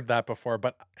 I've heard that before,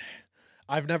 but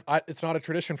I've never. it's not a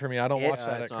tradition for me. I don't watch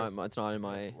that. It's at Christmas. not. It's not in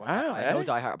my. Wow, I know eh?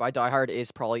 Die Hard. By Die Hard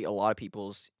is probably a lot of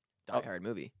people's Die Oh. Hard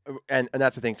movie. And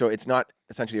that's the thing. So it's not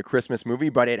essentially a Christmas movie,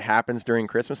 but it happens during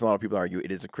Christmas. A lot of people argue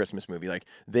it is a Christmas movie. Like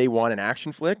they want an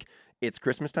action flick. It's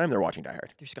Christmas time. They're watching Die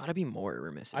Hard. There's got to be more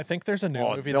we're missing. I think there's a new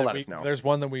Oh, movie they'll that let us know. there's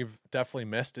one that we've definitely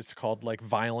missed. It's called like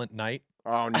Violent Night.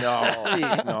 Oh no! Please,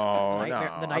 no, Nightmare- no. The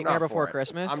I'm Nightmare not Before for it.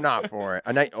 Christmas? I'm not for it.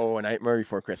 A Nightmare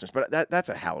Before Christmas, but that's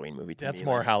a Halloween movie to That's me.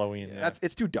 more like, Halloween. Yeah.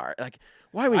 It's too dark. Like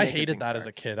why would I hated that as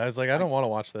a kid. I was like, I don't want to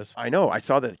watch this. I know. I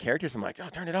saw the characters. I'm like, oh,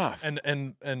 turn it off.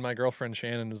 And my girlfriend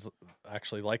Shannon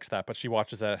actually likes that, but she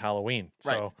watches that at Halloween.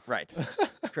 So right.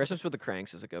 Christmas with the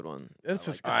Cranks is a good one. it's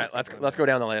I just All right, let's go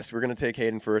down the list. We're gonna take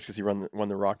Hayden first because he won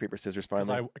the rock paper scissors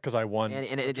finally. because I won. And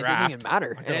it didn't draft. even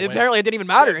matter. I'm And gonna it, win. apparently it didn't even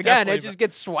matter It again. It definitely- just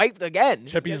gets swiped again.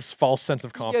 Chippy's false sense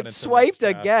of Gets confidence. in this swiped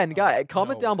draft. again. Guy,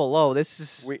 comment no. down below. This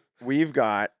is We've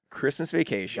got Christmas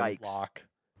Vacation, Yikes. Lock.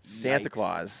 Santa Yikes.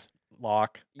 Claus,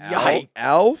 Lock. Yikes.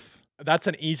 Elf, That's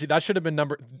an easy. That should have been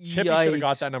number. Chippy should have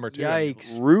got Yikes. that number 2.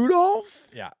 Yikes. Rudolph,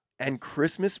 Yeah. and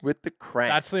Christmas with the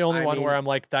Cranks. That's the only I one mean, where I'm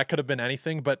like, that could have been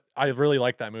anything, but I really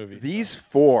like that movie. These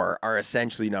four are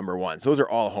essentially number ones. Those are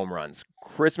all home runs.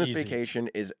 Christmas Easy. Vacation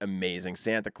is amazing.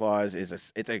 Santa Claus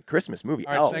is it's a Christmas movie.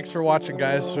 All right, Elf. thanks for watching,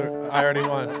 guys. I already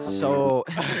won. so.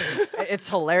 It's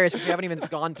hilarious because we haven't even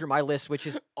gone through my list, which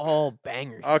is all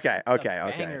bangers. Okay, It's a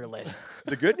okay. Banger list.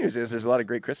 The good news is there's a lot of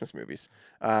great Christmas movies.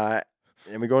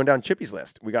 And we're going down Chippy's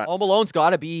list. We got. Home Alone's got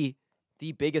to be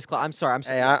the biggest. I'm sorry. I'm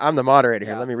sorry. Hey, I'm the moderator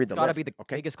here. Yeah, Let me read the It's got to list. be the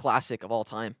okay. biggest classic of all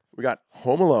time. We got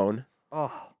Home Alone.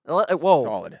 Oh, whoa.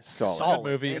 Solid. Solid.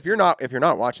 movie. Thank If you're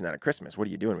not watching that at Christmas, what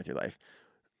are you doing with your life?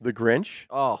 The Grinch,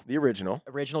 Oh, the original.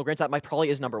 original Grinch. That probably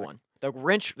is number one. The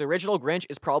original Grinch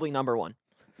is probably number one.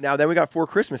 Now then we got 4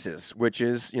 Christmases, which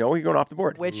is you're going off the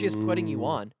board. Which is putting you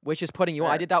on. Which is putting you on.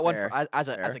 I Fair, did that one fair, as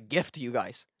fair. a gift to you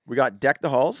guys. We got Deck the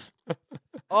Halls.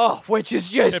 Oh, which is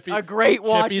just Chippy- a great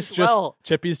watch Chippy's as well.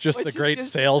 Chippy's just Which a is great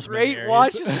just salesman. Great here.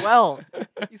 watch He's- as well.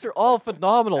 These are all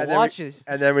phenomenal And then watches.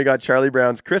 And then we got Charlie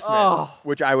Brown's Christmas, Oh.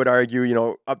 which I would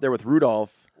argue, up there with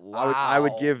Rudolph. I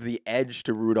would Wow. give the edge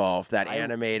to Rudolph, that I-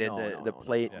 animated, no, the no, the no,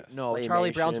 plate. Yes. No,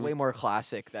 Charlie Brown's claymation. way more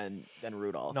classic than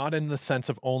Rudolph. Not in the sense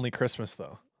of only Christmas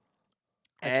though.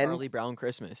 A and- Charlie Brown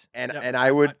Christmas. And Yeah, and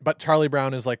I would But Charlie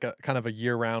Brown is like a kind of a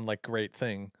year-round like great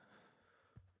thing.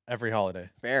 Every holiday.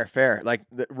 fair. Like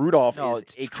Rudolph No, is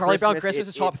a Charlie Brown Christmas, Christmas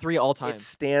is top 3 all time. It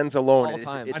stands alone. All It's-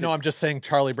 time. it's- I know. I'm just saying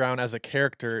Charlie Brown as a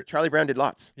character, Charlie Brown did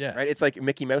lots. Yes. Right. It's like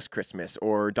Mickey Mouse Christmas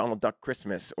or Donald Duck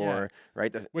Christmas or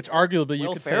right. which arguably you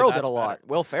Will could Ferrell say did that's a lot. better.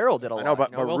 Will Ferrell did a lot. I know,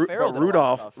 but, you know, but, Will Ferrell did a lot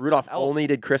of stuff. Rudolph Elf. only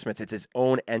did Christmas. It's his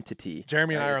own entity.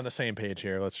 Jeremy and I Right? are on the same page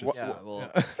here. Let's just. Yeah,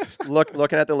 well,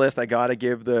 Looking at the list, I gotta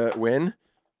give the win.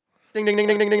 Ding ding ding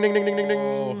ding ding ding ding ding ding ding ding.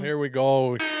 Oh, here we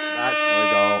go. that's There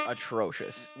we go.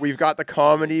 atrocious. We've got the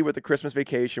comedy with the Christmas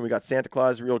Vacation. We got Santa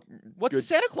Claus. What's good-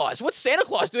 Santa Claus? What's Santa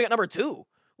Claus doing at number 2?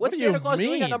 What's do you Santa Claus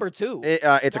doing mean? at number 2? It's a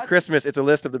That's- Christmas. It's a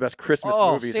list of the best Christmas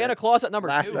Oh, movies. Santa Claus at number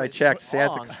 2. Last I is checked, just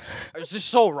Santa wrong. It's just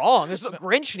so wrong. There's no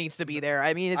Grinch needs to be there.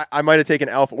 I mean, it's I might have taken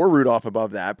Elf or Rudolph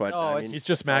above that, but No, I it's- mean, He's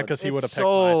just mad solid. because he it's would have picked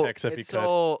so, my picks if he it's could.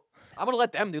 so. I'm gonna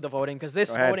let them do the voting because this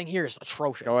Go ahead. voting here is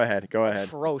atrocious. Go ahead.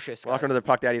 Atrocious. Welcome to guys. the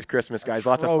Puck Daddy's Christmas, guys.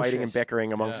 Lots of fighting and Atrocious.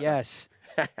 bickering amongst Yes.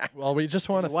 Well, we just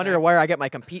want I to wonder where I get my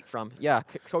compete from. Yeah,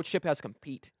 Coach Chip has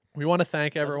compete. we want to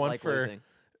thank Doesn't everyone like for losing.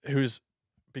 who's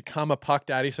become a Puck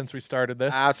Daddy since we started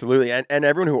this. Absolutely, and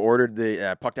everyone who ordered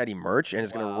the Puck Daddy merch and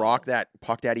is going to Wow. rock that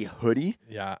Puck Daddy hoodie.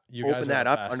 Yeah, you Open guys that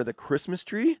are up best. under the Christmas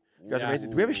tree. You guys are Yeah. amazing.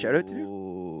 Do we have a shout out to do?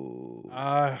 Ooh.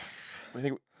 Uh, What do you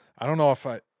think? I don't know if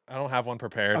I don't have one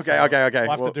prepared. Okay, so okay. We'll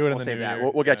have to do it in we'll the save new that. year.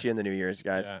 We'll get Yeah. you in the New Year's,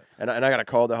 guys. Yeah. And I got a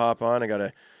call to hop on. I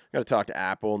gotta talk to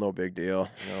Apple. No big deal.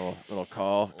 Little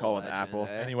call with Legend, Apple.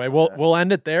 eh? Anyway, we'll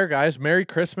end it there, guys. Merry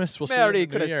Christmas. We'll Merry see you in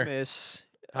the new year. Christmas.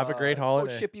 Have a great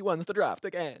holiday. Coach Chippy wins the draft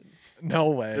again. No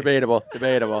way. Debatable. See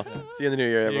you in the New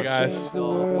Year, See you everyone. guys.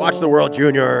 Watch the World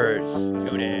Juniors.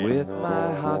 Tune in. With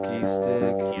my hockey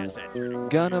stick, TSN turning.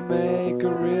 gonna make a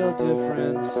real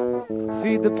difference.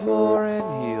 Feed the poor and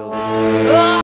heal the sick.